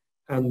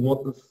 and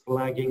what does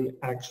flagging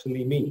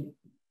actually mean?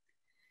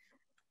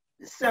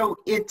 So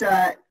it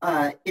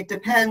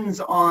depends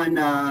on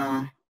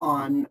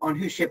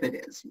whose ship it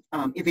is.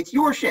 If it's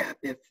your ship,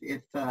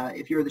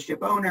 if you're the ship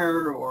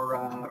owner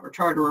or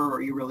charterer,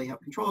 or you really have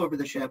control over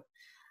the ship,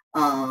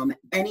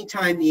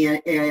 anytime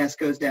the AIS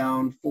goes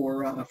down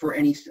for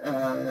any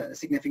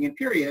significant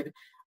period,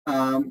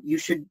 you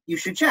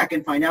should check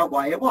and find out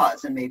why it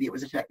was, and maybe it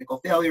was a technical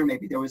failure,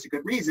 maybe there was a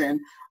good reason,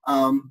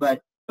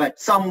 but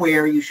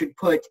somewhere you should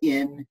put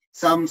in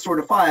some sort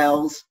of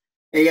files.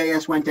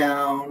 AIS went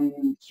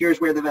down,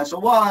 here's where the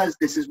vessel was,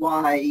 this is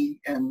why,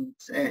 and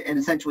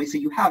essentially so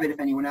you have it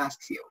if anyone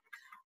asks you.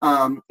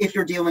 If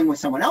you're dealing with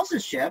someone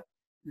else's ship,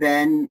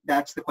 then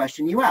that's the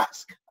question you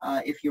ask.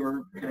 If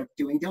you're kind of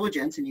doing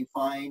diligence and you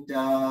find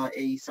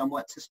a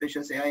somewhat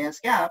suspicious AIS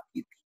gap,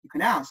 you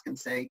can ask and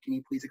say, can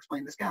you please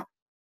explain this gap?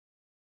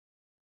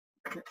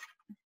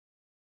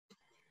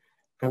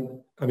 And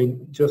I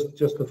mean, just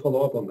to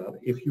follow up on that,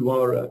 if you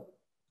are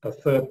a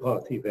third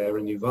party there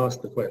and you've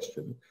asked the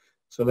question,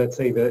 so let's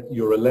say that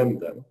you're a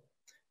lender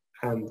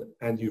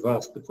and you've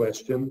asked the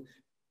question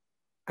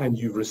and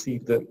you've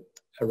received a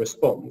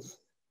response,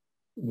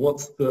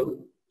 what's the,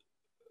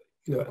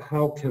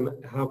 how can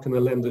a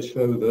lender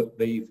show that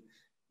they've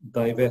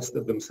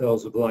divested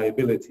themselves of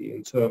liability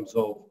in terms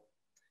of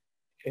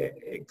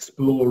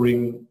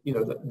exploring,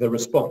 the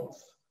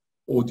response?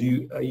 Or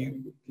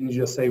can you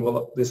just say,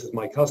 well, this is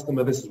my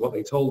customer, this is what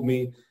they told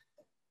me,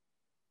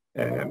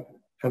 and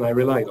I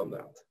relied on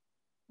that?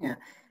 Yeah.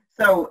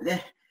 So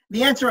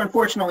the answer,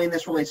 unfortunately, and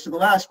this relates to the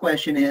last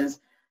question, is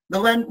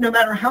no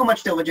matter how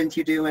much diligence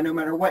you do and no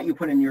matter what you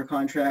put in your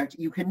contract,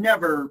 you can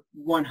never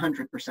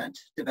 100%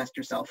 divest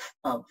yourself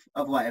of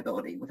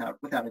liability without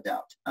a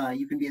doubt.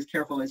 You can be as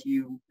careful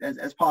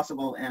as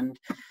possible and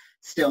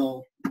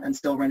still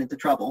run into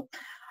trouble.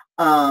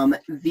 But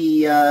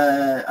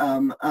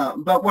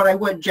what I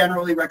would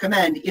generally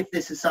recommend, if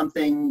this is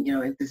something,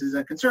 if this is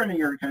a concern and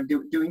you're kind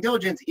of doing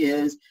diligence,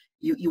 is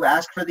you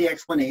ask for the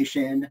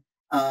explanation.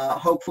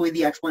 Hopefully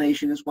the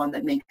explanation is one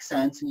that makes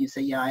sense and you say,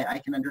 yeah, I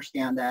can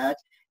understand that.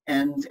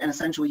 And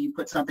essentially you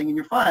put something in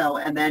your file,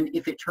 and then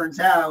if it turns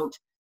out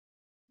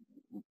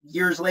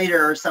years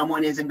later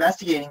someone is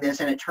investigating this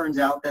and it turns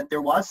out that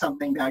there was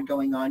something bad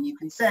going on, you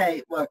can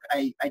say, look,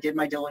 I did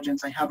my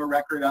diligence, I have a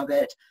record of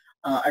it,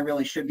 I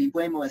really should be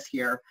blameless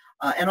here.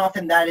 And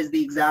often that is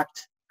the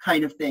exact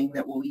kind of thing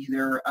that will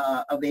either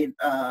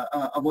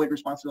avoid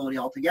responsibility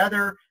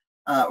altogether,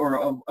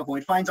 or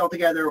avoid fines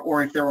altogether,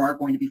 or if there are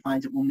going to be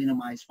fines, it will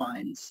minimize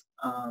fines,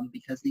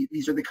 because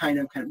these are the kind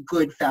of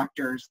good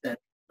factors that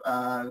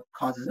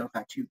causes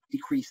OFAC to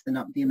decrease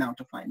the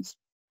amount of fines.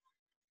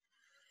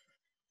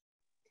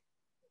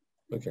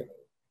 Okay,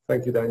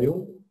 thank you,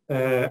 Daniel.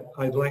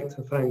 I'd like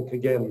to thank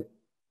again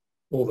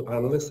all the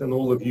panelists and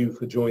all of you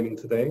for joining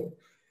today.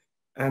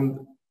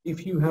 And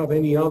if you have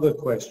any other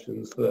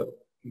questions that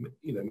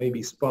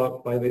maybe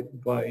sparked by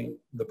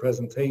the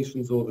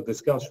presentations or the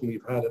discussion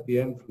we've had at the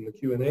end from the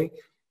Q&A,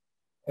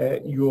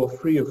 you are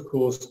free, of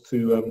course,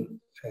 to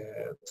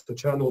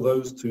channel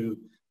those to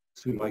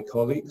my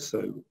colleagues,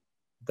 so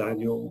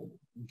Daniel,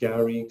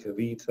 Gary,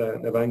 Kavita,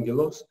 and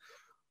Evangelos,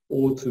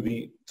 or to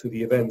the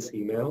events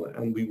email,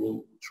 and we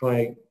will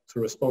try to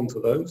respond to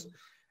those.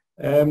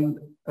 And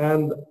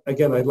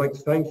again, I'd like to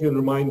thank you and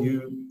remind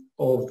you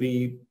of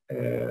the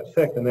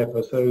second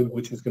episode,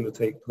 which is going to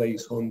take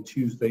place on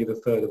Tuesday,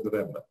 the 3rd of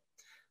November.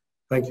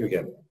 Thank you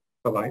again.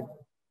 Bye-bye.